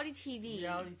 reality TV.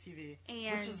 Reality TV,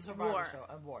 and which is a Survivor war. show,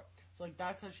 and War. So, like,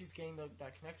 that's how she's getting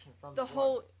that connection from The war.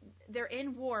 whole, they're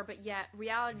in war, but yet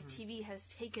reality Mm-hmm. TV has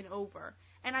taken over.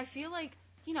 And I feel like,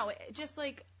 you know, just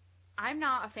like, I'm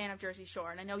not a fan of Jersey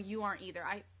Shore, and I know you aren't either.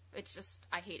 I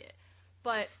hate it.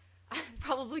 But,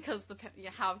 probably because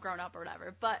how I've grown up or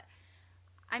whatever. But,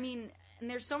 I mean, and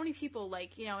there's so many people,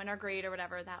 like, you know, in our grade or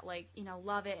whatever that, like, you know,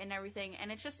 love it and everything.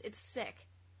 And it's sick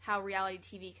how reality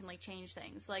TV can, like, change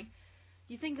things. Like,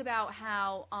 you think about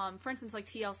how, for instance, like,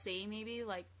 TLC, maybe,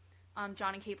 like,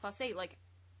 John and K+8, like,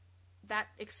 that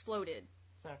exploded.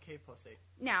 It's not K+8.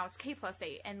 Now it's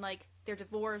K+8, and, like, they're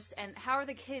divorced, and how are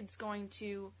the kids going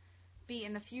to be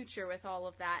in the future with all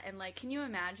of that? And, like, can you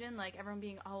imagine, like, everyone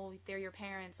being, oh, they're your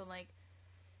parents, and, like,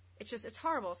 it's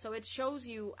horrible. So it shows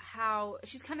you how,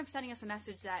 she's kind of sending us a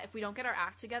message that if we don't get our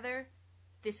act together,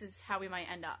 this is how we might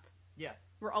end up. Yeah.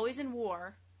 We're always in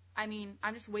war. I mean,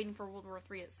 I'm just waiting for World War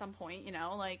III at some point, you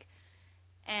know, like,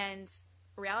 and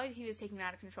reality TV is taking it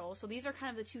out of control. So these are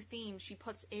kind of the two themes she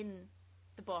puts in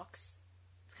the books.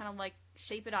 It's kind of like,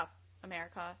 shape it up,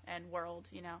 America and world,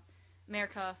 you know.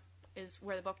 America is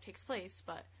where the book takes place,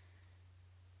 but,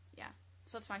 yeah.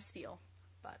 So that's my spiel.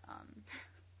 But,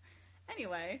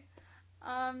 anyway,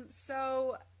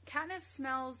 so Katniss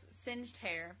smells singed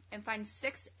hair and finds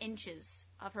 6 inches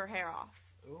of her hair off.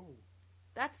 Ooh.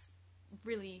 That's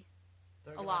really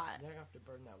They're a lot. They're going to have to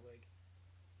burn that wig.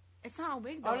 It's not a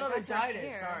wig, though. Oh, no, That's they her dyed it.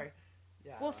 hair. Sorry.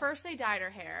 Yeah. Well, first they dyed her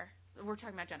hair. We're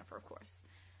talking about Jennifer, of course.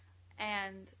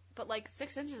 But, like,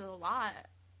 6 inches is a lot.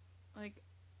 Like,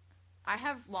 I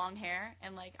have long hair,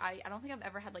 and, like, I don't think I've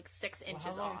ever had, like, 6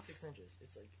 inches how long off. is 6 inches?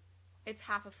 It's like... It's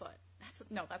half a foot.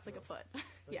 That's like a foot.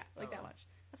 Yeah, like that much.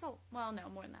 That's all. Well, no,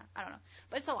 more than that. I don't know.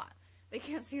 But it's a lot. They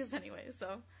can't see us anyway,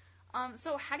 so.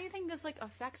 So how do you think this, like,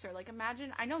 affects her? Like,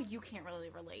 imagine, I know you can't really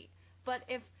relate, but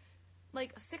if,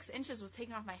 like, 6 inches was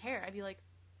taken off my hair, I'd be like,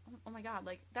 oh my god,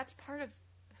 like, that's part of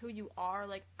who you are.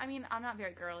 Like, I mean, I'm not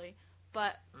very girly,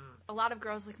 but a lot of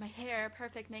girls, like, my hair,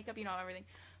 perfect makeup, you know, everything.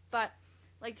 But,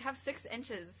 like, to have 6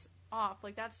 inches off,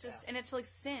 like, that's just, and it's, like,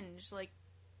 singed, like,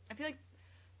 I feel like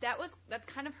that's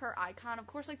kind of her icon. Of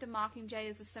course, like, the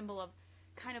Mockingjay is a symbol of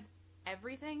kind of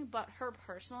everything, but her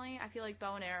personally, I feel like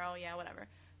bow and arrow, yeah, whatever.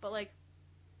 But, like,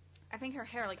 I think her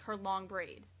hair, like, her long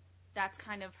braid, that's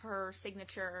kind of her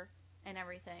signature and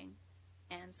everything.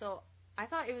 And so I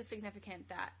thought it was significant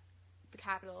that the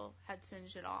Capitol had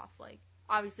singed it off. Like,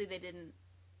 obviously they didn't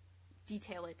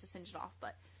detail it to singe it off,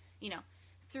 but, you know,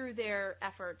 through their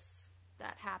efforts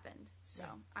that happened. So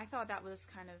I thought that was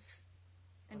kind of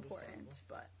important.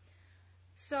 But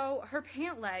so her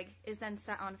pant leg is then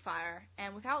set on fire,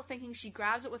 and without thinking, she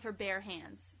grabs it with her bare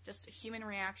hands. Just a human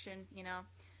reaction, you know.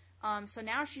 So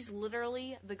now she's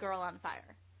literally the girl on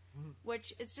fire,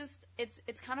 which is just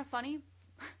it's kind of funny,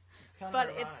 It's kind of but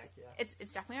ironic,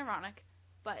 it's definitely ironic,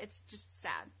 but it's just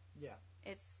sad. Yeah.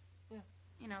 It's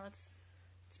you know, it's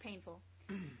painful.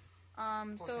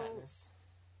 Poor So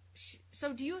Katniss.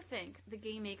 so do you think the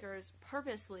game makers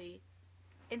purposely,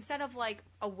 instead of like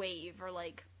a wave or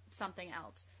like something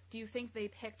else, do you think they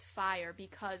picked fire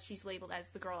because she's labeled as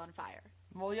the girl on fire?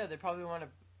 Well, yeah, they probably want to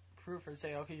prove her,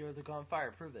 say, okay, you're the girl on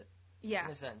fire, prove it. Yeah.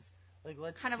 In a sense. Like,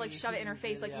 let's kind of like see shove who it in her you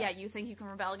face, really like, are. yeah, you think you can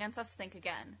rebel against us? Think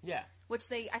again. Yeah. Which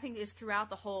I think is throughout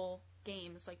the whole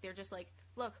game. It's like, they're just like,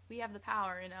 look, we have the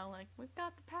power, you know, like, we've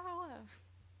got the power.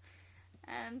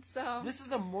 And so... This is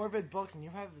a morbid book, and you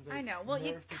have the I know. Well,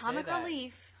 nerve to comic say that.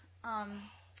 relief.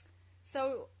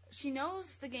 So she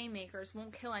knows the game makers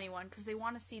won't kill anyone because they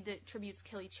want to see the tributes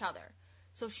kill each other.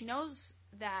 So she knows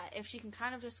that if she can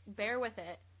kind of just bear with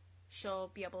it,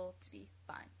 she'll be able to be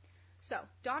fine. So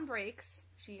dawn breaks.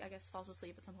 She, I guess, falls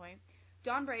asleep at some point.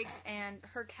 Dawn breaks, and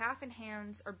her calf and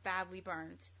hands are badly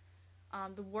burned.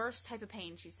 The worst type of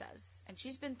pain, she says. And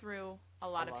she's been through a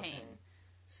lot of pain.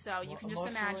 So you can just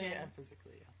imagine. Emotionally and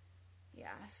physically, yeah.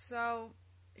 Yeah, so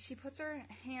she puts her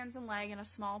hands and leg in a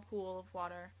small pool of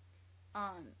water.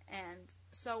 And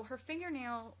so her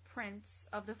fingernail prints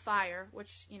of the fire,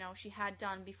 which, you know, she had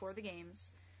done before the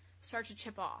games, start to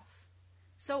chip off.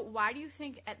 So why do you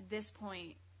think at this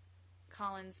point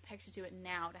Collins picked to do it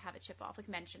now to have it chip off? Like,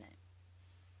 mention it.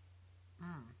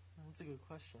 That's a good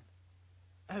question.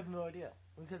 I have no idea.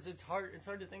 Because it's hard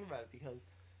to think about it, because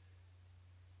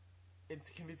it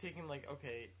can be taken like,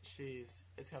 okay,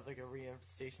 it's kind of like a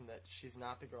re-emphasization that she's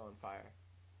not the girl on fire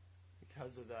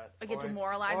because of that. Like, it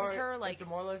demoralizes her? Like, it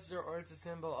demoralizes her, or it's a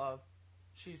symbol of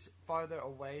she's farther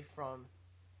away from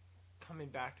coming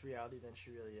back to reality than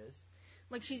she really is.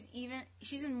 like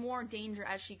she's in more danger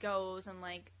as she goes, and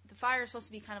like the fire is supposed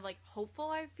to be kind of like hopeful.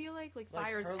 I feel like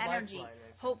fire's energy,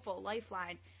 hopeful,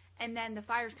 lifeline, and then the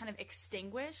fire's kind of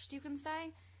extinguished, you can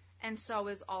say, and so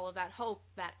is all of that hope,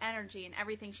 that energy, and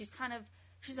everything. She's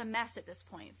a mess at this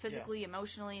point, physically,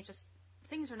 emotionally. It's just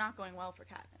things are not going well for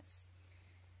Katniss,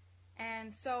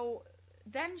 and so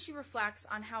then she reflects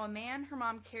on how a man her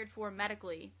mom cared for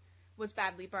medically was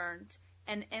badly burned,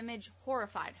 and the image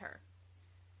horrified her.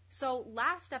 So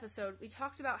last episode, we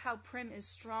talked about how Prim is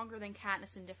stronger than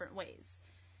Katniss in different ways.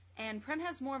 And Prim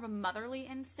has more of a motherly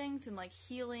instinct and, like,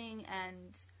 healing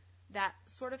and that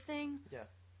sort of thing. Yeah.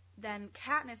 Then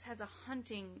Katniss has a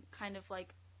hunting kind of,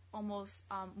 like, almost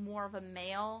more of a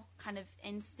male kind of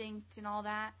instinct and all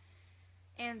that.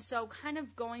 And so kind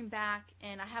of going back,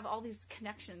 and I have all these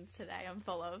connections today I'm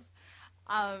full of.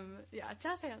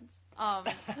 Jazz hands.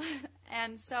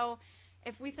 And so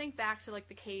if we think back to, like,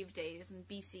 the cave days and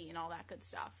BC and all that good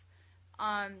stuff,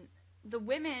 the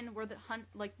women were the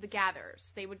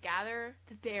gatherers. They would gather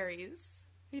the berries,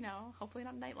 hopefully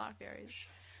not nightlock berries.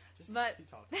 Just but keep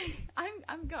talking.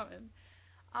 I'm going.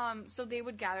 So they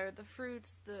would gather the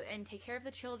fruits and take care of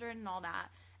the children and all that,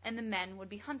 and the men would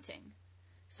be hunting.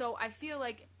 So I feel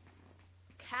like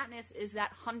Katniss is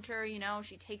that hunter,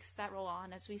 she takes that role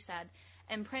on, as we said,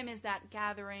 and Prim is that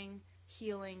gathering,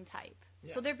 healing type.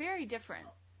 Yeah. So they're very different.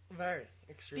 Very,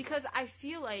 extremely. Because I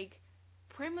feel like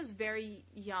Prim was very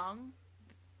young.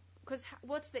 Because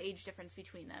what's the age difference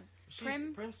between them?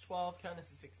 Prim's 12,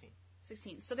 Katniss is 16.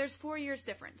 16. So there's 4 years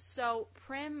difference. So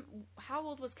Prim, how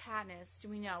old was Katniss, do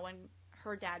we know, when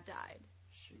her dad died?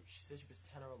 Shoot, she said she was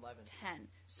 10 or 11. 10.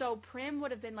 So Prim would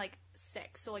have been like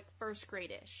 6, so like first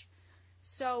grade-ish.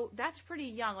 So that's pretty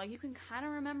young. Like, you can kind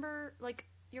of remember, like,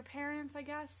 your parents, I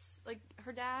guess, like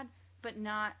her dad, but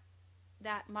not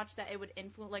that much that it would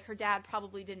influence. Like, her dad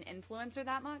probably didn't influence her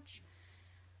that much.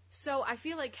 So I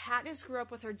feel like Katniss grew up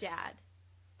with her dad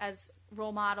as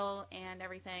role model and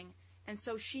everything, and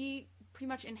so she pretty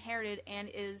much inherited and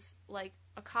is like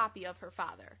a copy of her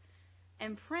father.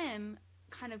 And Prim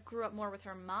kind of grew up more with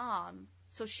her mom,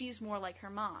 so she's more like her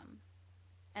mom,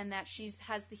 and that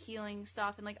has the healing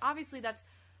stuff, and like obviously that's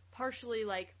partially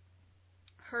like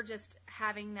her just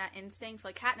having that instinct.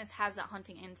 Like, Katniss has that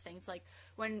hunting instinct. Like,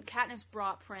 when Katniss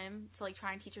brought Prim to, like,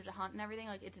 try and teach her to hunt and everything,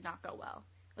 like, it did not go well.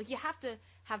 Like, you have to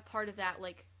have part of that,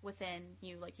 like, within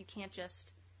you. Like, you can't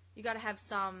just, you gotta have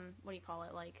some, like,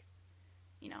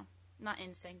 not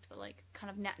instinct, but, like,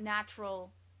 kind of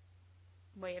natural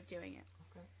way of doing it.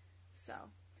 Okay.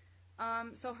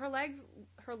 So her leg,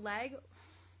 jeez, I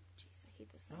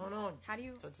hate this thing. No. How do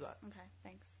you? Touch that. Okay,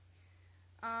 thanks.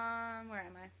 Where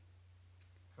am I?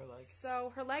 Her leg.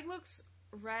 So her leg looks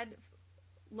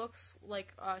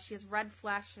like she has red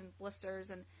flesh and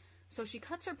blisters, and so she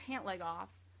cuts her pant leg off,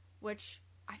 which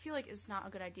I feel like is not a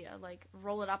good idea. Like,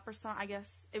 roll it up or something. I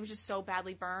guess it was just so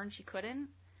badly burned she couldn't.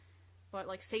 But,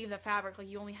 like, save the fabric. Like,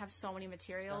 you only have so many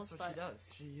materials. That's what she does.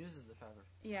 She uses the fabric.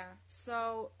 Yeah.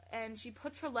 So, and she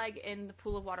puts her leg in the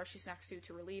pool of water she's next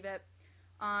to relieve it.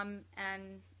 And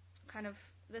kind of,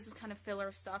 this is kind of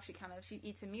filler stuff. She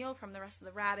eats a meal from the rest of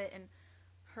the rabbit and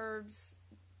herbs,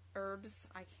 and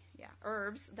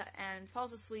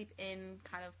falls asleep in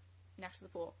kind of next to the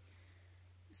pool.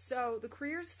 So the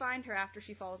Queers find her after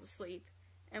she falls asleep,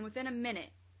 and within a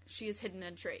minute, she is hidden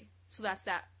in a tree. So that's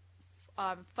that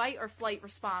fight or flight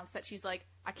response that she's like,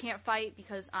 I can't fight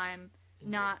because I'm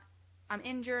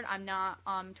injured, I'm not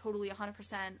totally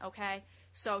 100% okay.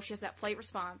 So she has that flight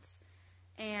response.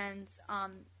 And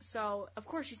so, of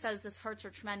course, she says this hurts her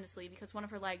tremendously because one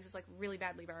of her legs is, like, really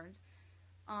badly burned.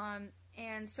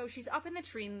 And so she's up in the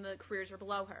tree and the Queers are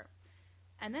below her.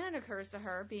 And then it occurs to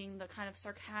her, being the kind of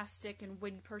sarcastic and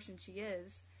witty person she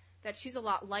is, that she's a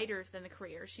lot lighter than the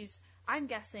Queers. I'm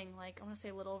guessing, like, I want to say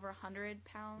a little over 100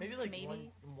 pounds. Maybe like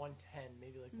 110,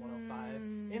 maybe like 105,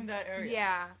 in that area.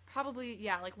 Yeah, probably,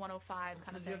 like 105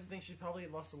 kind of thing. You have to think she probably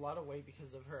lost a lot of weight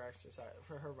because of her exercise,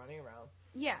 for her running around.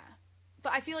 Yeah.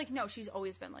 But I feel like, no, she's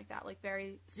always been like that, like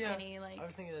very skinny, like. I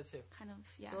was thinking that too. Kind of,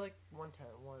 yeah. So like 110,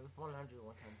 100 to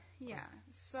 110. Yeah.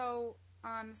 So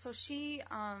she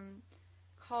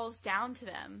calls down to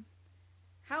them,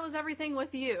 "How is everything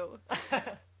with you?"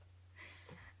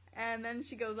 And then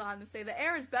she goes on to say, "The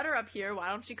air is better up here. Why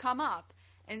don't you come up?"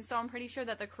 And so I'm pretty sure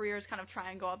that the Queers kind of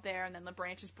try and go up there, and then the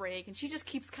branches break, and she just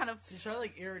keeps kind of. She's trying to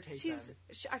like irritate them.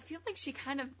 I feel like she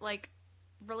kind of like.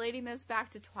 Relating this back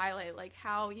to Twilight, like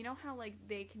how like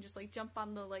they can just like jump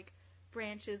on the like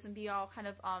branches and be all kind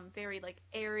of very like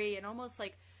airy and almost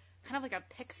like kind of like a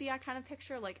pixie I kind of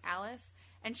picture, like Alice,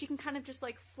 and she can kind of just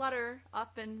like flutter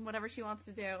up and whatever she wants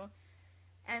to do.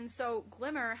 And so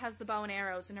Glimmer has the bow and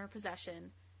arrows in her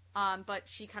possession, but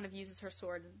she kind of uses her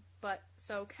sword. But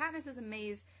so Katniss is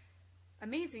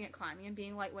amazing at climbing, and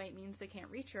being lightweight means they can't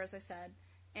reach her, as I said.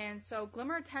 And so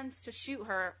Glimmer attempts to shoot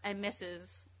her and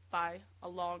misses by a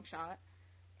long shot.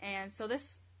 And so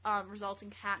this results in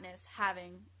Katniss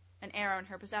having an arrow in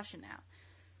her possession now.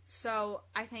 So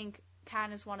I think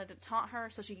Katniss wanted to taunt her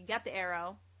so she could get the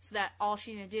arrow, so that all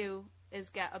she needed to do is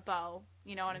get a bow.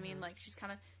 You know what I mean? Like,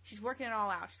 she's working it all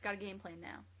out. She's got a game plan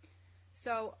now.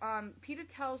 So Peeta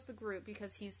tells the group,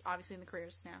 because he's obviously in the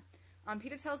careers now,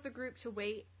 Peeta tells the group to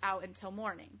wait out until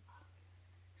morning.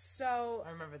 So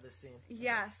I remember this scene.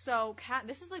 Yeah, so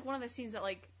this is like one of the scenes that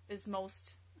like is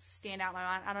most stand out in my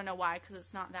mind. I don't know why, because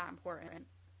it's not that important,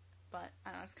 but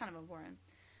I don't know, it's kind of important.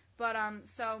 But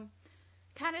so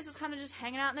Katniss is kind of just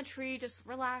hanging out in the tree, just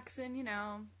relaxing, you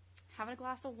know, having a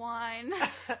glass of wine.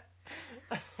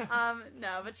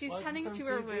 No, but she's tending to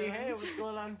her TV. wounds. Hey, what's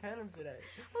going on in Panem today?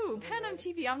 Ooh, Panem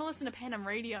TV. I'm gonna listen to Panem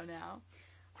Radio now.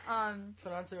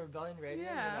 Turn on to Rebellion Radio,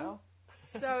 yeah. you know?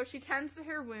 So she tends to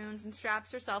her wounds and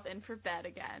straps herself in for bed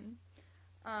again.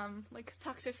 Like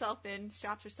tucks herself in,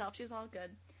 straps herself. She's all good.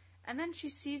 And then she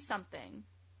sees something.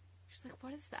 She's like,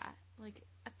 "What is that?" Like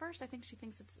at first, I think she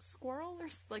thinks it's a squirrel or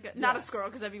like not a squirrel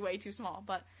because that'd be way too small,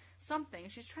 but something.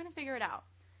 She's trying to figure it out.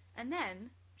 And then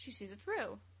she sees it's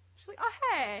Rue. She's like, "Oh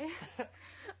hey."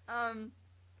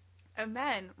 And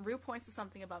then Rue points to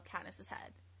something above Katniss's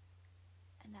head,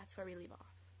 and that's where we leave off.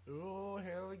 Ooh,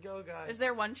 here we go, guys. Is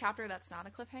there one chapter that's not a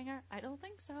cliffhanger? I don't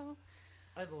think so.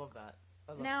 I'd love that.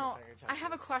 Now, I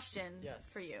have a question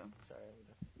for you. Sorry.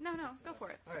 No, go for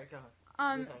it. All right, go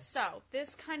ahead. So,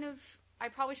 this kind of, I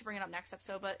probably should bring it up next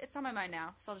episode, but it's on my mind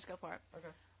now, so I'll just go for it.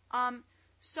 Okay.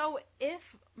 So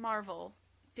if Marvel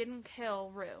didn't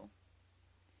kill Rue,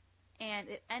 and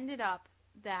it ended up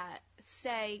that,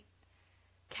 say,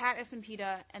 Katniss and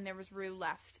Peeta, and there was Rue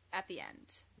left at the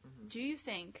end, do you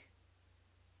think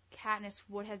Katniss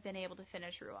would have been able to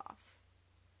finish Rue off?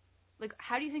 Like,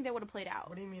 how do you think that would have played out?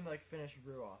 What do you mean, like, finish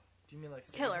Rue off? Do you mean,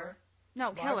 like, kill her?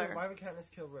 No, kill kill her. Why would Katniss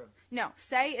kill Rue? No,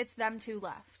 say it's them two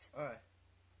left. Alright.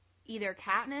 Either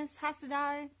Katniss has to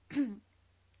die,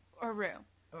 or Rue.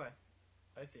 Okay,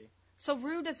 I see. So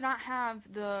Rue does not have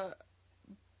the,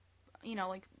 you know,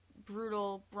 like,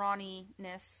 brutal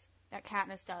brawniness that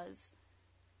Katniss does.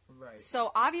 Right.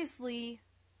 So, obviously,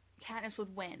 Katniss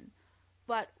would win.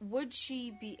 But would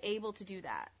she be able to do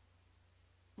that?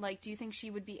 Like, do you think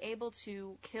she would be able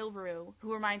to kill Rue,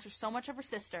 who reminds her so much of her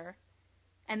sister,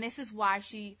 and this is why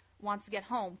she wants to get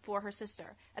home for her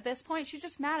sister? At this point, she's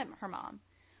just mad at her mom.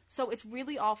 So it's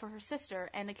really all for her sister,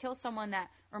 and to kill someone that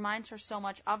reminds her so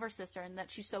much of her sister and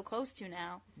that she's so close to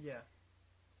now. Yeah.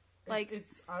 Like,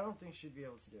 I don't think she'd be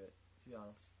able to do it, to be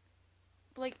honest.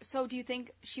 Like, so do you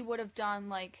think she would have done,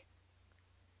 like,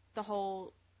 the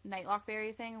whole Nightlock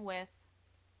Berry thing with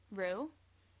Rue?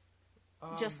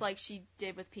 Just like she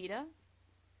did with Peeta?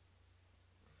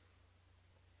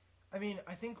 I mean,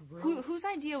 I think Rue... Whose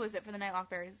idea was it for the Nightlock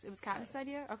Berries? It was Katniss'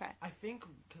 idea? Okay. I think,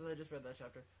 because I just read that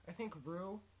chapter, I think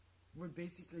Rue would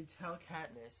basically tell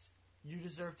Katniss, you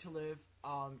deserve to live,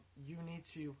 you need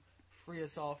to free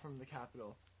us all from the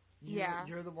capital.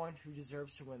 You're the one who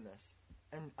deserves to win this.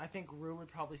 And I think Rue would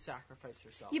probably sacrifice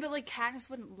herself. Yeah, but, like, Katniss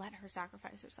wouldn't let her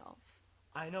sacrifice herself.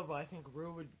 I know, but I think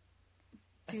Rue would...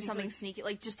 Do something sneaky,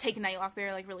 like just take a Nightlock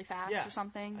Berry, like, really fast or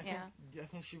something? I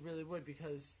think she really would,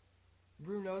 because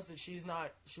Rue knows that she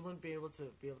wouldn't be able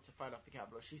to fight off the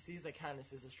capital. She sees that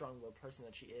Katniss is a strong-willed person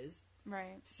that she is.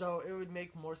 Right. So it would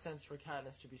make more sense for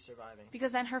Katniss to be surviving.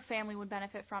 Because then her family would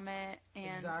benefit from it,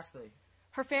 and... Exactly.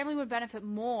 Her family would benefit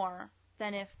more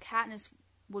than if Katniss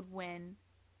would win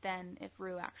than if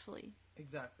Rue actually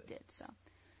did. So,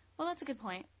 well, that's a good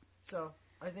point. So,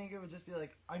 I think it would just be like,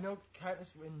 I know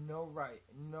Katniss in no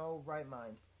right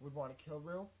mind would want to kill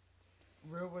Rue.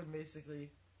 Rue would basically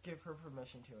give her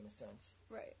permission to, in a sense.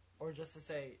 Right. Or just to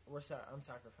say, I'm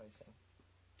sacrificing.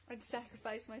 I'd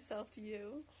sacrifice myself to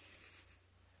you.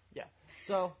 Yeah.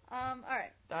 So.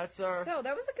 Alright. That's our. So,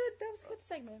 that was a good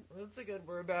segment.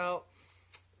 We're about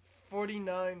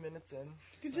 49 minutes in. You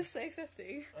could just say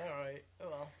 50. Alright.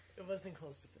 Well, it wasn't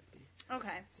close to 50.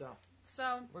 Okay.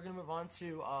 So. We're going to move on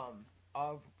to,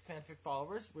 fanfic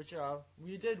followers, which,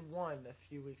 we did one a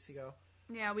few weeks ago.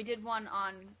 Yeah, we did one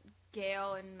on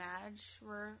Gale and Madge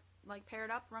were, like, paired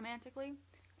up romantically.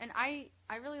 And I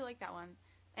really like that one.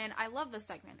 And I love this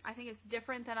segment. I think it's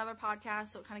different than other podcasts,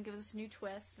 so it kind of gives us a new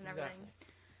twist and everything.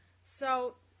 Exactly.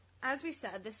 So, as we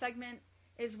said, this segment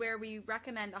is where we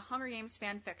recommend a Hunger Games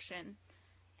fan fiction.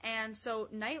 And so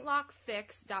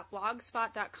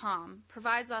nightlockfix.blogspot.com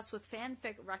provides us with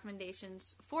fanfic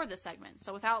recommendations for this segment.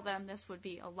 So without them, this would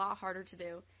be a lot harder to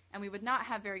do, and we would not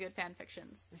have very good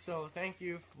fanfictions. So thank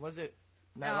you. Was it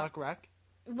Nightlock Rec?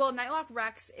 Well, Nightlock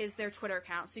Rex is their Twitter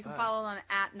account, so you can follow them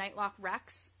at Nightlock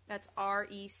Rex. That's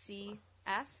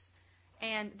RECS.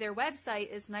 And their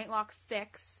website is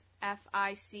nightlockfix,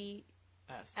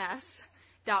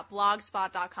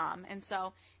 FICS.blogspot.com. And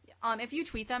so if you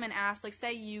tweet them and ask, like,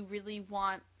 say you really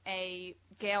want a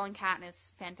Gale and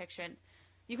Katniss fanfiction,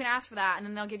 you can ask for that, and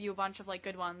then they'll give you a bunch of, like,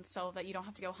 good ones so that you don't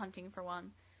have to go hunting for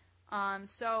one.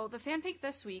 So the fanfic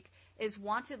this week is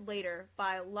Wanted Later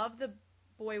by Love the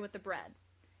Boy with the Bread.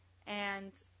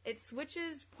 And it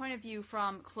switches point of view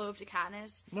from Clove to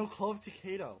Katniss. No, Clove to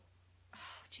Cato.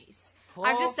 Oh, jeez.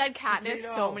 I've just said Katniss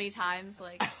Cato. so many times.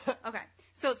 Like, okay.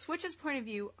 So it switches point of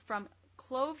view from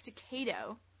Clove to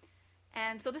Cato.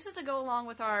 And so this is to go along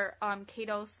with our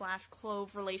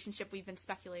Cato/Clove relationship we've been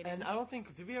speculating. And I don't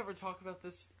think, did we ever talk about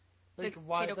this? Like,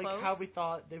 Cato-Clove? how we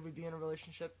thought they would be in a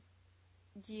relationship?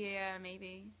 Yeah,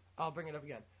 maybe. I'll bring it up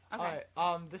again. Okay.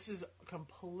 Alright, this is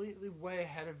completely way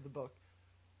ahead of the book.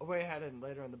 Way ahead and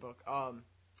later in the book.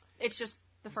 It's just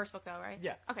the first book, though, right?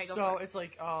 Yeah. Okay, go so for it. It's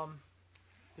like,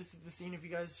 this is the scene if you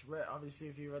guys read, obviously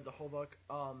if you read the whole book,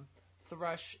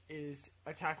 Thresh is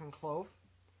attacking Clove.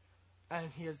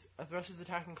 And Thresh is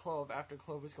attacking Clove after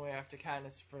Clove was going after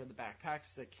Katniss for the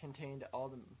backpacks that contained all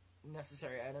the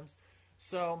necessary items.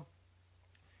 So,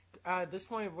 at this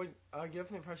point, what I give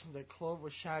the impression that Clove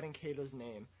was shouting Cato's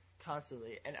name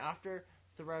constantly. And after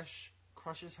Thresh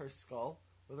crushes her skull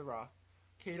with a rock,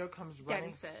 Cato comes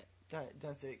running.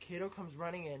 Dents it. Cato comes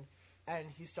running in, and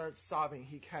he starts sobbing.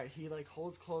 He like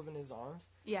holds Clove in his arms.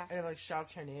 Yeah. And he like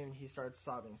shouts her name, and he starts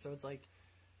sobbing. So it's like,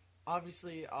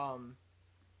 obviously, I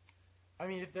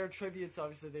mean, if they're tributes,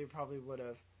 obviously they probably would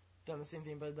have done the same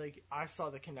thing. But like, I saw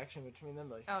the connection between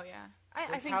them. Like, oh yeah,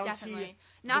 I think definitely.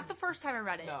 Not the first time I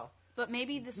read it. No. But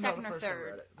maybe the second or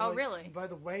third. But, oh like, really? By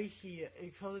the way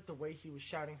it felt like the way he was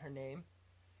shouting her name,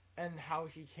 and how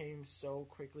he came so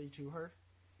quickly to her.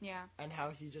 Yeah. And how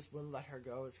he just wouldn't let her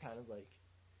go is kind of like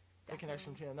the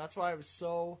connection between them. That's why I was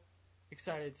so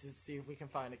excited to see if we can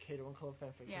find a Cato and Clove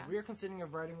fanfiction. Yeah. We are considering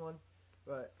of writing one,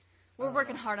 but we're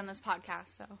working hard on this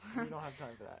podcast, so we don't have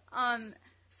time for that.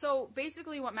 So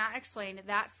basically, what Matt explained,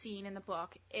 that scene in the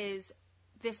book is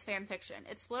this fanfiction.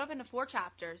 It's split up into 4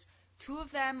 chapters. 2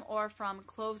 of them are from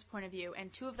Clove's point of view,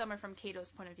 and 2 of them are from Cato's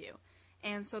point of view.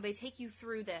 And so they take you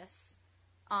through this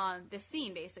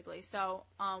scene, basically. So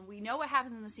we know what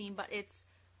happens in the scene, but it's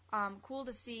cool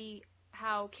to see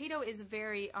how Cato is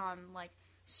very, like,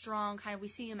 strong, kind of, we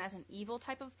see him as an evil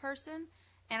type of person,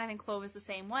 and I think Clove is the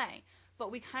same way.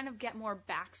 But we kind of get more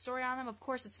backstory on them. Of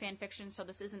course, it's fan fiction, so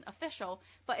this isn't official,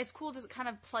 but it's cool to kind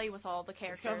of play with all the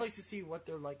characters. It's kind of like to see what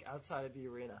they're like outside of the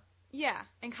arena. Yeah,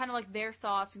 and kind of like their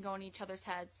thoughts and go in each other's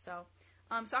heads. So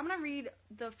I'm going to read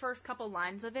the first couple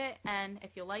lines of it, and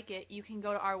if you like it, you can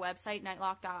go to our website,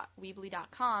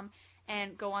 nightlock.weebly.com,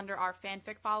 and go under our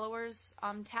fanfic followers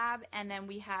tab, and then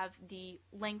we have the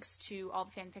links to all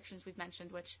the fanfictions we've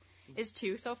mentioned, which is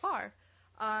 2 so far.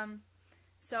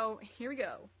 So here we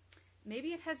go. Maybe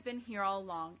it has been here all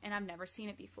along, and I've never seen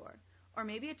it before. Or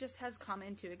maybe it just has come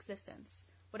into existence.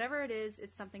 Whatever it is,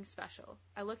 it's something special.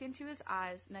 I look into his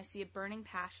eyes, and I see a burning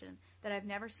passion that I've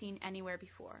never seen anywhere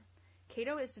before.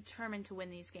 Cato is determined to win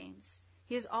these games.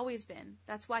 He has always been.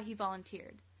 That's why he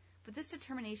volunteered. But this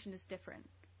determination is different.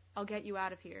 I'll get you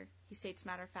out of here, he states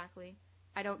matter-of-factly.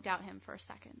 I don't doubt him for a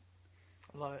second.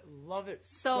 Love it. Love it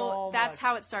so much. That's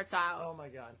how it starts out. Oh, my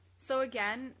God. So,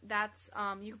 again, that's,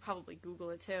 you could probably Google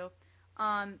it, too.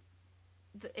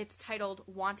 It's titled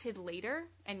Wanted Later,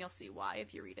 and you'll see why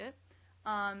if you read it.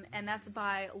 And that's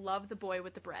by Love the Boy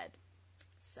with the Bread.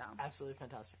 So absolutely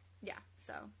fantastic. Yeah,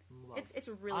 so it's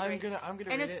really great. I'm gonna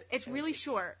and read it. It's really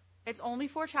short. It's only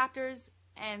 4 chapters,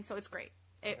 and so it's great.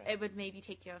 It would maybe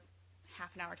take you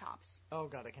half an hour tops. Oh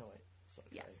God, I can't wait. So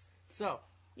excited. Yes. So,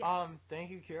 yes. Thank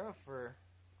you, Kira, for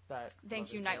that.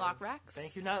 Thank you, Nightlock Rex.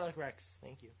 Thank you, Nightlock Rex.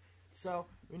 Thank you. So,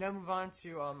 we now move on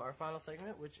to our final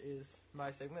segment, which is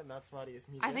my segment, Matt Smadi's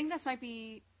music. I think this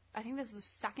is the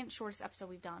second shortest episode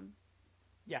we've done.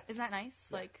 Yeah. Isn't that nice?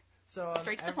 Yeah. Like, so,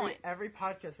 straight to the point. Every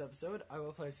podcast episode, I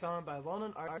will play a song by a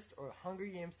well-known artist or Hunger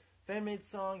Games fan-made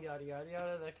song, yada, yada,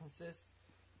 yada,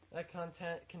 that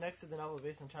connects to the novel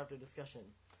based on chapter discussion.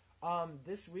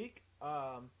 This week,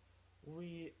 I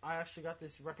actually got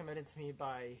this recommended to me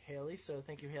by Haley, so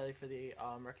thank you, Haley, for the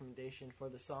recommendation for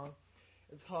the song.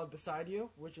 It's called Beside You,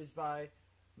 which is by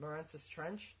Maransis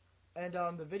Trench. And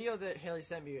the video that Haley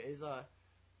sent me is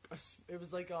it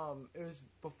was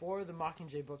before the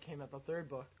Mockingjay book came out, the third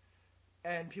book,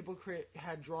 and people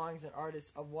had drawings and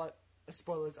artists of what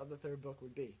spoilers of the third book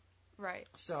would be. Right.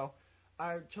 So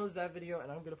I chose that video,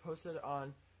 and I'm going to post it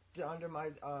under my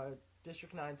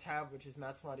District 9 tab, which is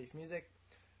Matt Smotty's music.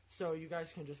 So you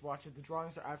guys can just watch it. The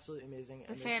drawings are absolutely amazing.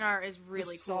 The fan art is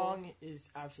really cool. The song is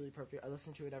absolutely perfect. I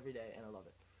listen to it every day, and I love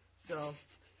it. So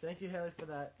thank you, Haley, for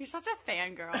that. You're such a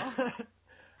fangirl.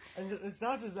 And it's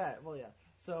not just that. Well, yeah.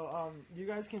 So you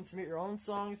guys can submit your own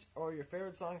songs or your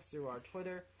favorite songs through our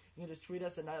Twitter. You can just tweet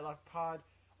us at NightlockPod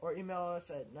or email us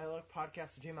at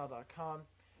nightlockpodcast@gmail.com,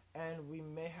 and we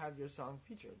may have your song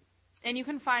featured. And you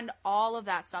can find all of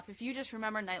that stuff. If you just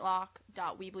remember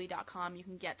nightlock.weebly.com, you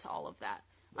can get to all of that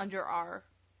under our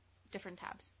different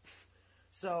tabs.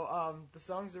 So the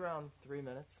song's around 3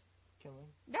 minutes. Can we?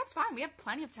 That's fine. We have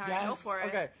plenty of time. Yes. Go for it.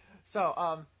 Okay.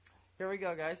 So here we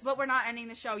go, guys. But we're not ending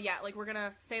the show yet. Like, we're going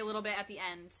to say a little bit at the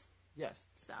end. Yes.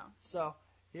 So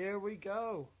here we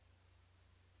go.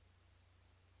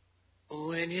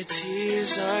 When your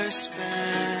tears are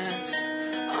spent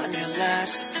on your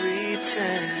last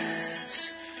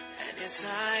pretense, and your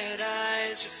tired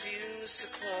eyes refuse to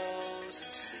close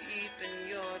and sleep in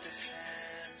your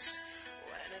defense,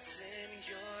 when it's in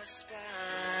your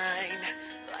spine,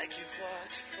 like you've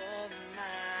walked for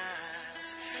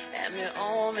miles, and the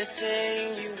only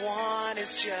thing you want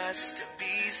is just to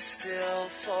be still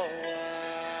for a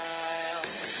while.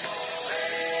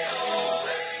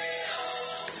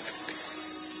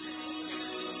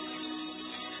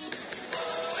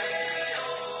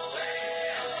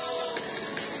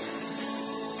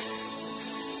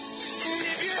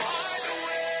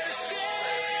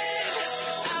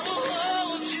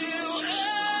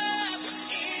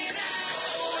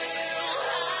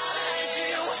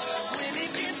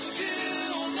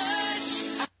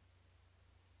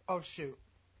 Oh, shoot.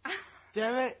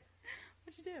 Damn it.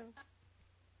 What'd you do?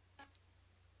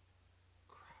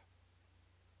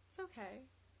 It's okay.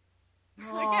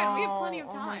 Again, we have plenty of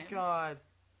time. Oh, my God.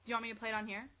 Do you want me to play it on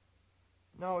here?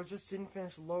 No, it just didn't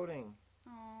finish loading.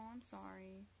 Oh, I'm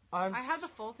sorry. I have the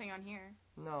full thing on here.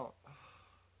 No.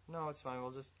 No, it's fine.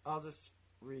 I'll just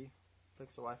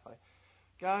fix the Wi-Fi.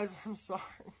 Guys, I'm sorry.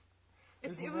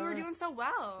 We were doing so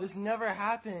well. This never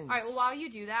happens. All right, well, while you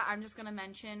do that, I'm just going to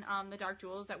mention the Dark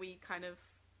Duels that we kind of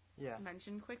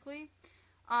mentioned quickly.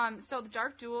 So the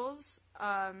Dark Duels,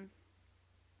 so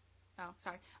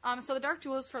the Dark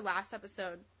Duels for last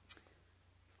episode,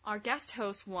 our guest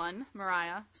host won,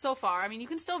 Mariah, so far. I mean, you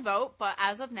can still vote, but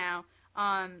as of now,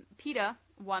 PETA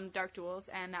won Dark Duels,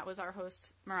 and that was our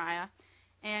host, Mariah.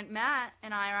 And Matt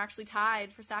and I are actually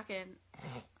tied for second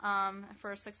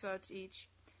for 6 votes each.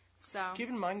 So keep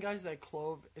in mind, guys, that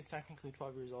Clove is technically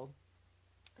 12 years old.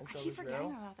 And so I keep forgetting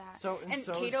about that. And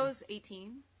so Cato's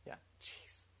 18? Yeah.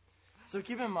 Jeez. So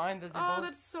keep in mind that Oh,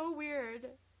 that's so weird.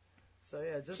 So,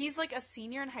 yeah, He's like a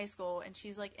senior in high school, and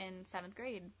she's like in 7th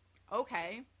grade.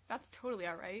 Okay. That's totally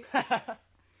alright.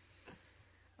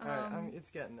 Alright,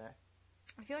 it's getting there.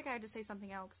 I feel like I had to say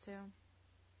something else, too.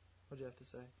 What'd you have to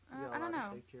say? I don't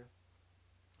know.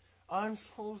 I'm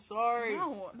so sorry.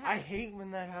 No, Matt. I hate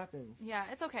when that happens. Yeah,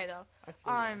 it's okay though. I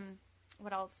feel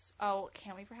what else? Oh,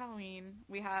 can't wait for Halloween.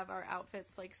 We have our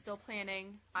outfits like still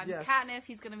planning. I'm Yes. Katniss.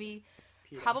 He's gonna be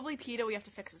PETA. probably PETA. We have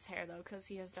to fix his hair though because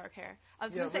he has dark hair. I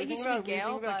was gonna say he should be Gale,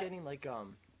 we think about but getting like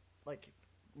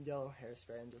yellow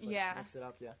hairspray and just mix it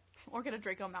up. Yeah. or get a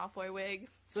Draco Malfoy wig.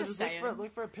 So just saying.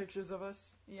 look for pictures of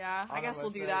us. Yeah, I guess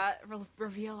we'll do that.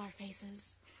 Reveal our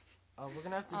faces. We're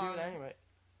gonna have to do it anyway.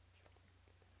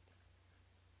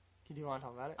 Do you want to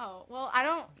talk about it? Oh, well, I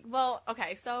don't... Well,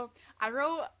 okay, so I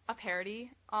wrote a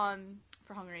parody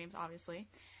for Hunger Games, obviously.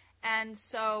 And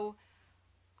so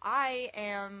we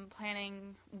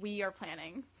are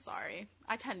planning, sorry,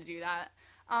 I tend to do that.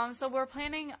 So we're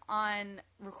planning on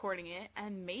recording it,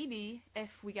 and maybe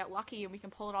if we get lucky and we can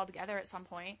pull it all together at some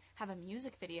point, have a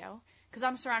music video. Because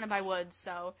I'm surrounded by woods,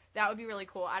 so that would be really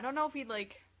cool. I don't know if we'd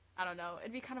I don't know,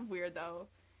 it'd be kind of weird though.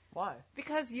 Why?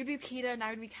 Because you'd be PETA and I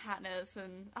would be Katniss,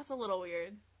 and that's a little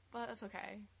weird, but that's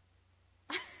okay.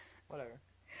 Whatever.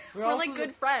 We're like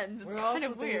good friends. It's we're kind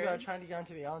also of weird. thinking about trying to get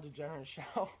onto the Ellen DeGeneres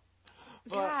show.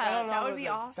 But yeah, I don't know, that would be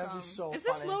awesome. That'd be so Is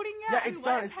funny. this loading yet? Yeah, it's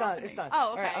done. It's done.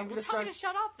 Oh, okay. All right, I'm gonna tell me to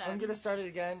shut up then. I'm gonna start it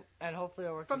again, and hopefully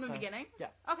it'll work from this the time. beginning. Yeah.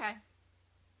 Okay.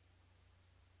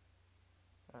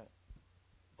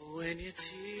 When your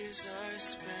tears are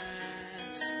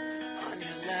spent on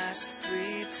your last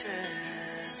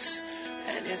pretense,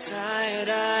 and your tired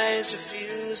eyes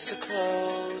refuse to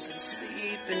close and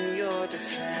sleep in your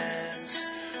defense,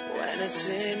 when it's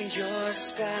in your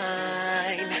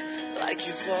spine, like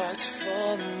you've walked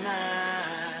for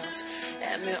miles,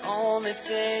 And the only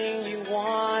thing you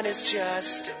want is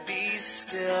just to be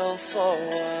still for a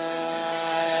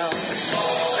while.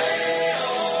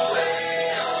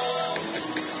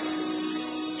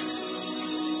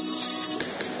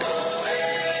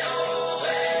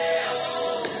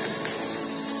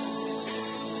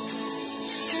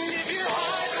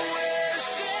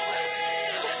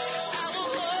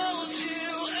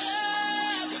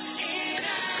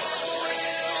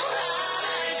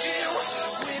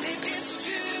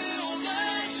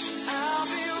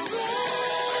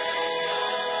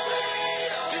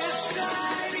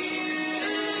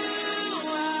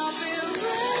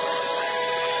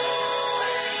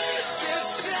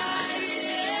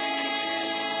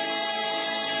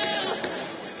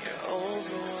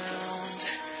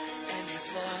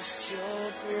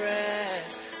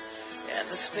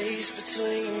 Space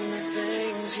between the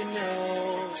things you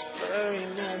know is blurry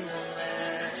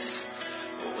nonetheless.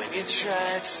 When you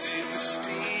try to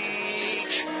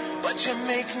speak, but you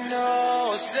make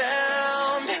no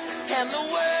sound, and the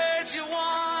words you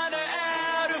want are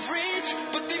out of reach,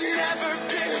 but they've never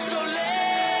been so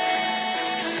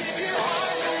loud. If your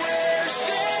heart wears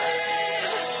thin,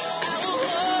 I will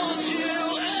hold you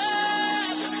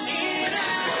up, and I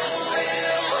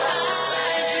will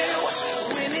hide you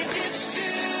when it gets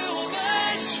too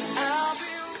much. I'll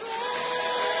be right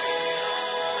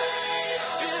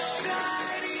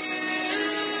beside you.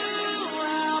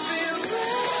 I'll be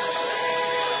right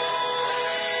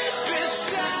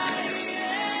beside you.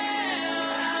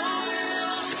 I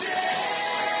will stay.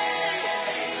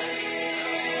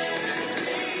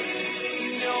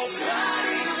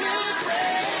 Nobody will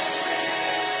break you.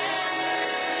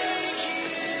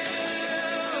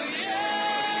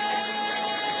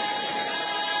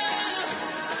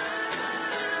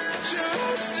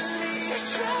 Trust in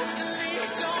me,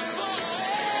 don't fall away.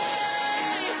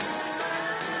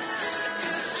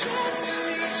 Just trust in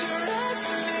me,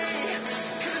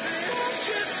 'cause I'm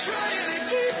just trying to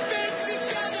keep it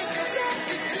together, 'cause I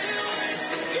can do it,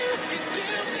 so you can do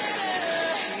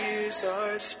better. Years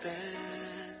are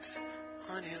spent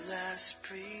on your last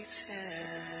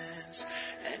pretense,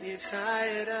 and your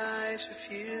tired eyes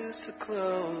refuse to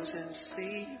close and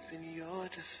sleep in your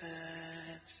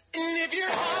defense. And if your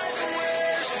heart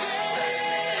wears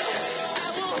thin, I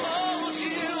will hold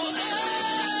you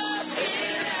up,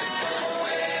 and I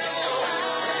will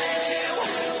hide you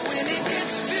when it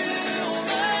gets too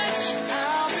much.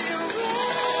 I'll be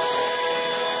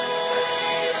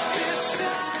right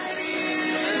beside you.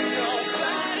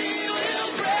 Nobody will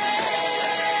break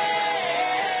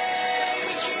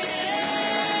you.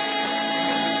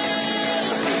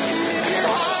 If your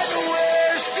heart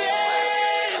wears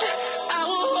thin, I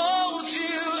will hold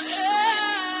you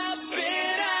up,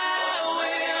 and I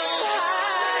will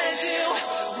hide you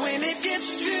when it gets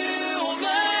too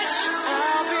much.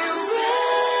 I'll be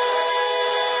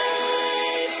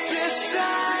right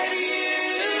beside you.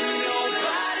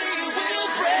 Nobody will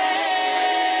break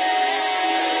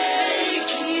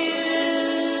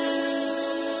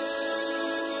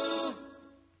you.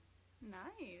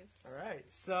 Nice. All right.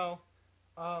 So,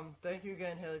 thank you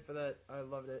again, Haley, for that. I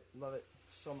loved it. Love it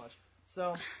so much.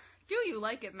 So, Do you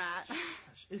like it, Matt?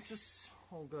 it's just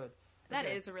so good. That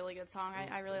Okay. is a really good song.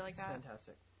 I really like It's that.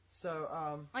 fantastic.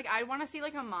 So, Like, I want to see,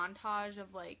 like, a montage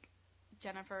of, like,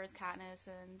 Jennifer as Katniss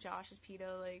and Josh as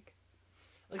Peto, like...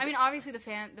 I mean, obviously the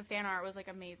fan art was, like,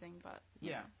 amazing, but...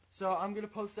 you yeah. know. So I'm gonna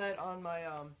post that on my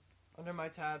under my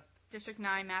tab. District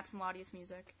 9, Matt's Melodious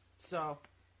Music. So,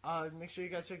 make sure you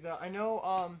guys check that out. I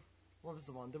know, what was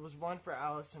the one? There was one for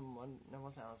Alice and one. No, it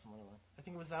wasn't Alice in Wonderland. I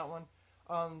think it was that one.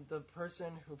 The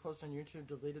person who posted on YouTube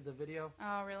deleted the video,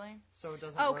 Oh, really? so it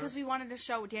doesn't Oh, work. because we wanted to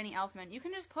show Danny Elfman. You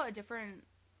can just put a different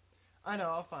I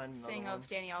know, I'll find another thing one. of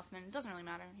Danny Elfman. It doesn't really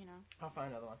matter, you know. I'll find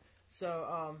another one. So,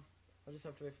 I'll just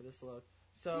have to wait for this to load.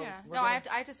 So, Yeah. we're No, gonna-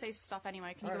 I have to say stuff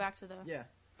anyway. Can you go Alright. back to the... Yeah.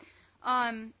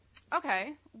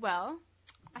 Okay. Well,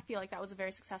 I feel like that was a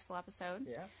very successful episode.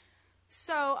 Yeah.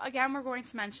 So, again, we're going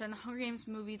to mention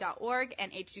HungerGamesMovie.org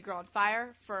and HD Girl on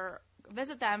Fire.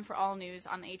 Visit them for all news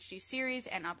on the HD series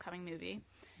and upcoming movie.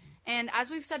 And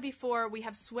as we've said before, we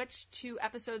have switched to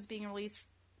episodes being released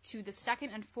to the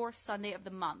second and fourth Sunday of the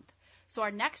month. So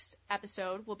our next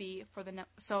episode will be for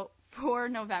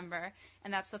November,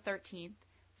 and that's the 13th,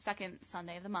 second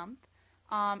Sunday of the month,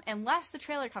 unless the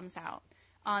trailer comes out.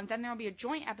 Then there will be a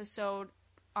joint episode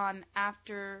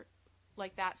after,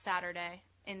 like, that Saturday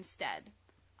instead.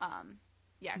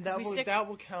 Yeah, because that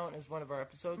will count as one of our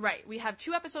episodes. Right. We have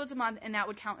 2 episodes a month, and that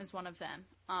would count as one of them.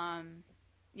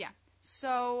 Yeah.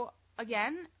 So,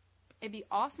 again, it'd be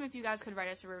awesome if you guys could write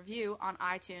us a review on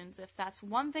iTunes. If that's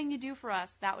one thing you do for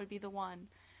us, that would be the one.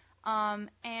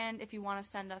 And if you want to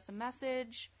send us a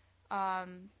message,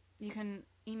 you can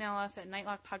email us at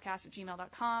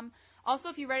nightlockpodcast@gmail.com. Also,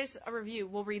 if you write us a review,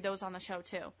 we'll read those on the show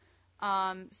too.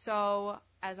 So,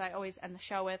 as I always end the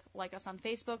show with, like us on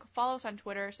Facebook, follow us on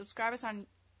Twitter, subscribe us on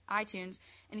iTunes,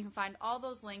 and you can find all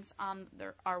those links on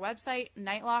our website,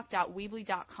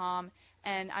 nightlock.weebly.com,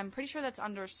 and I'm pretty sure that's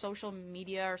under social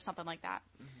media or something like that.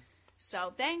 Mm-hmm.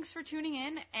 So, thanks for tuning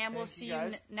in, and we'll see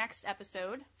you next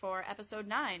episode for episode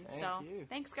 9.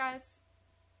 Thanks, guys.